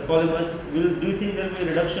 the polymers, do you think there will be a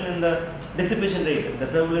reduction in the dissipation rate, the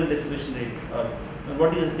prevalent dissipation rate, or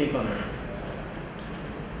what is your take on that?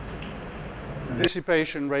 The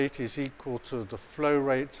dissipation rate is equal to the flow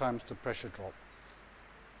rate times the pressure drop.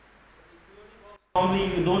 Normally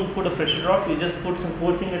you don't put a pressure drop, you just put some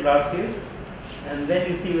forcing at large scale, and then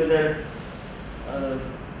you see whether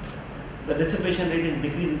the dissipation rate is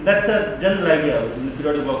decreasing. That's a general idea in the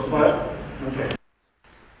periodic box. Well, okay.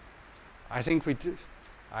 I think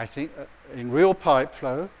in real pipe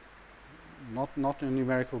flow, not a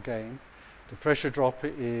numerical game, the pressure drop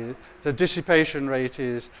is, the dissipation rate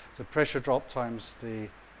is the pressure drop times the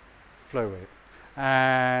flow rate.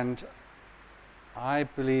 And I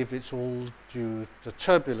believe it's all due, the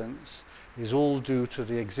turbulence is all due to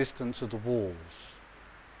the existence of the walls.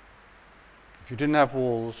 If you didn't have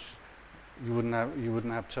walls, you wouldn't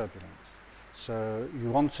have turbulence. So you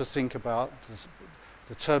want to think about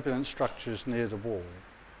the turbulent structures near the wall.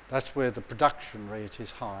 That's where the production rate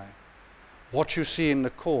is high. What you see in the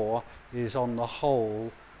core is on the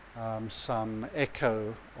whole some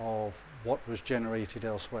echo of what was generated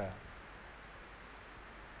elsewhere.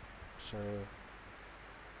 So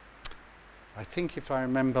I think if I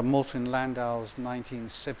remember Morton Landau's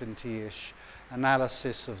 1970-ish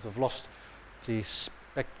analysis of the velocity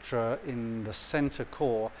spectra in the center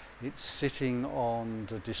core, it's sitting on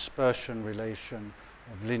the dispersion relation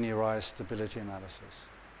of linearized stability analysis,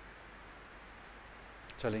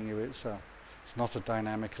 telling you it's not a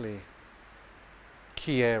dynamically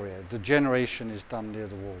key area. The generation is done near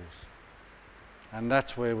the walls. And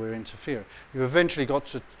that's where we're interfering. You've eventually got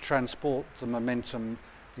to transport the momentum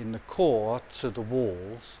in the core to the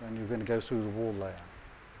walls, and you're going to go through the wall layer.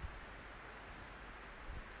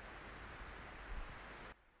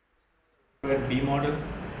 B model.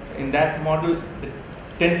 In that model, the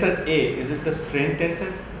tensor A, is it the strain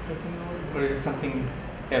tensor or is it something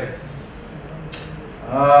else?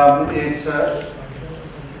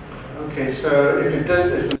 Okay, so if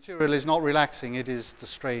the material is not relaxing, it is the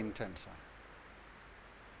strain tensor.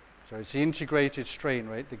 So it's the integrated strain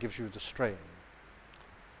rate that gives you the strain.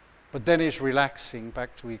 But then it's relaxing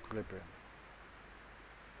back to equilibrium.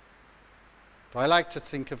 So I like to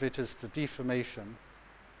think of it as the deformation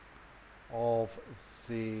of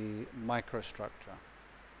the microstructure,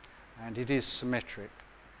 and it is symmetric.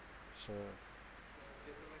 So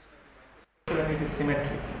when it is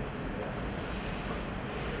symmetric.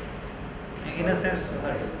 In a sense,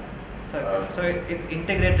 so it's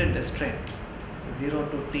integrated strength, 0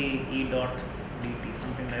 to t e dot dt,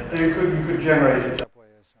 something like that. you could generate it that way.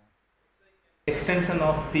 Extension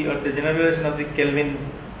of the generalization of the Kelvin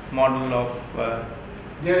model of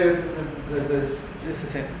there's just the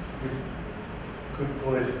same. could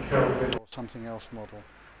call it a Kelvin or something else model.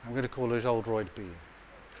 I'm going to call it Oldroyd B.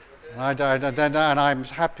 And I'm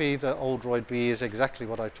happy that Oldroyd B is exactly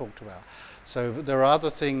what I talked about. So there are other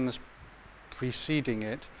things preceding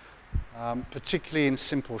it, particularly in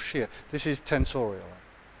simple shear. This is tensorial.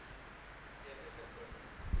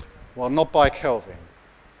 Well, not by Kelvin.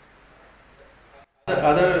 There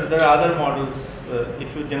are other models.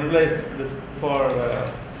 If you generalize this for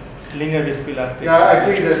linear viscoelastic. Yeah, I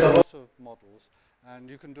agree. There's a lot of models, and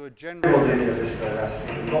you can do a general linear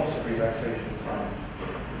viscoelastic with lots of relaxation times.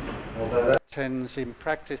 Although that tends in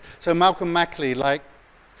practice. So Malcolm Mackley,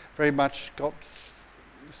 very much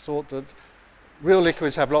thought that real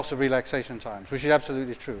liquids have lots of relaxation times, which is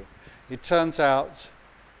absolutely true. It turns out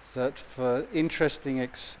that for interesting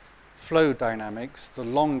flow dynamics, the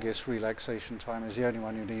longest relaxation time is the only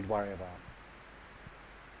one you need worry about.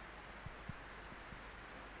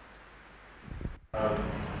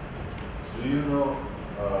 Do you know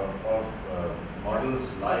of models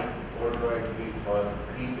like Oldroyd B for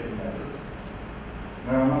creep in metals?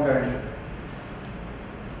 No, I'm not going to.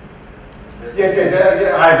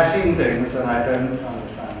 Yeah, I've seen things and I don't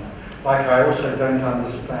understand. Like I also don't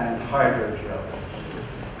understand hydrogel.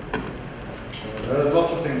 There are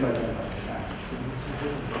lots of things I don't understand.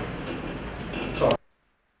 Sorry.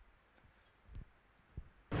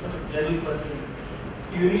 Level person,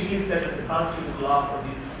 you initially said that the constitutive law for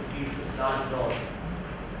these fields is not known.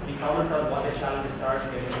 Can you comment on what the challenges are to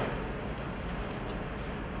getting it?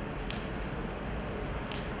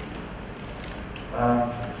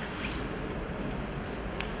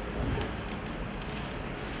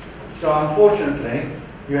 So unfortunately,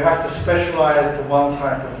 you have to specialize to one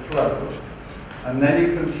type of flow, and then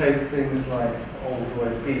you can take things like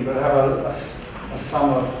Oldroyd B, but have a sum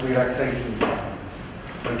of relaxation times.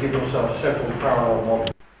 So give yourself several parallel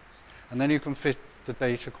models, and then you can fit the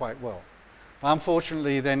data quite well.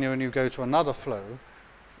 Unfortunately, then when you go to another flow,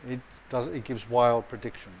 it gives wild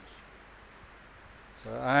predictions. So,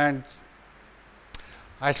 and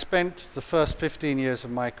I spent the first 15 years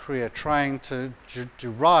of my career trying to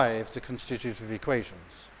derive the constitutive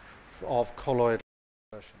equations of colloidal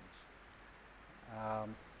versions.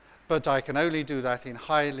 But I can only do that in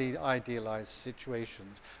highly idealized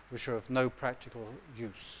situations which are of no practical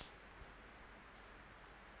use.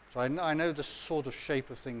 So I know the sort of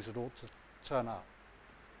shape of things that ought to turn up.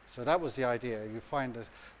 So that was the idea. You find the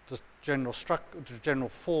general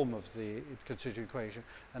form of the constitutive equation,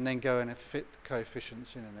 and then go and fit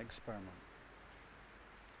coefficients in an experiment.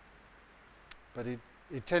 But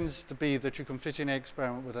it tends to be that you can fit in an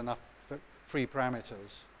experiment with enough free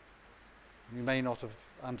parameters. You may not have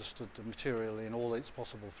understood the material in all its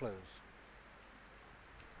possible flows.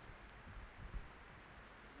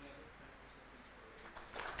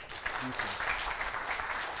 Thank you.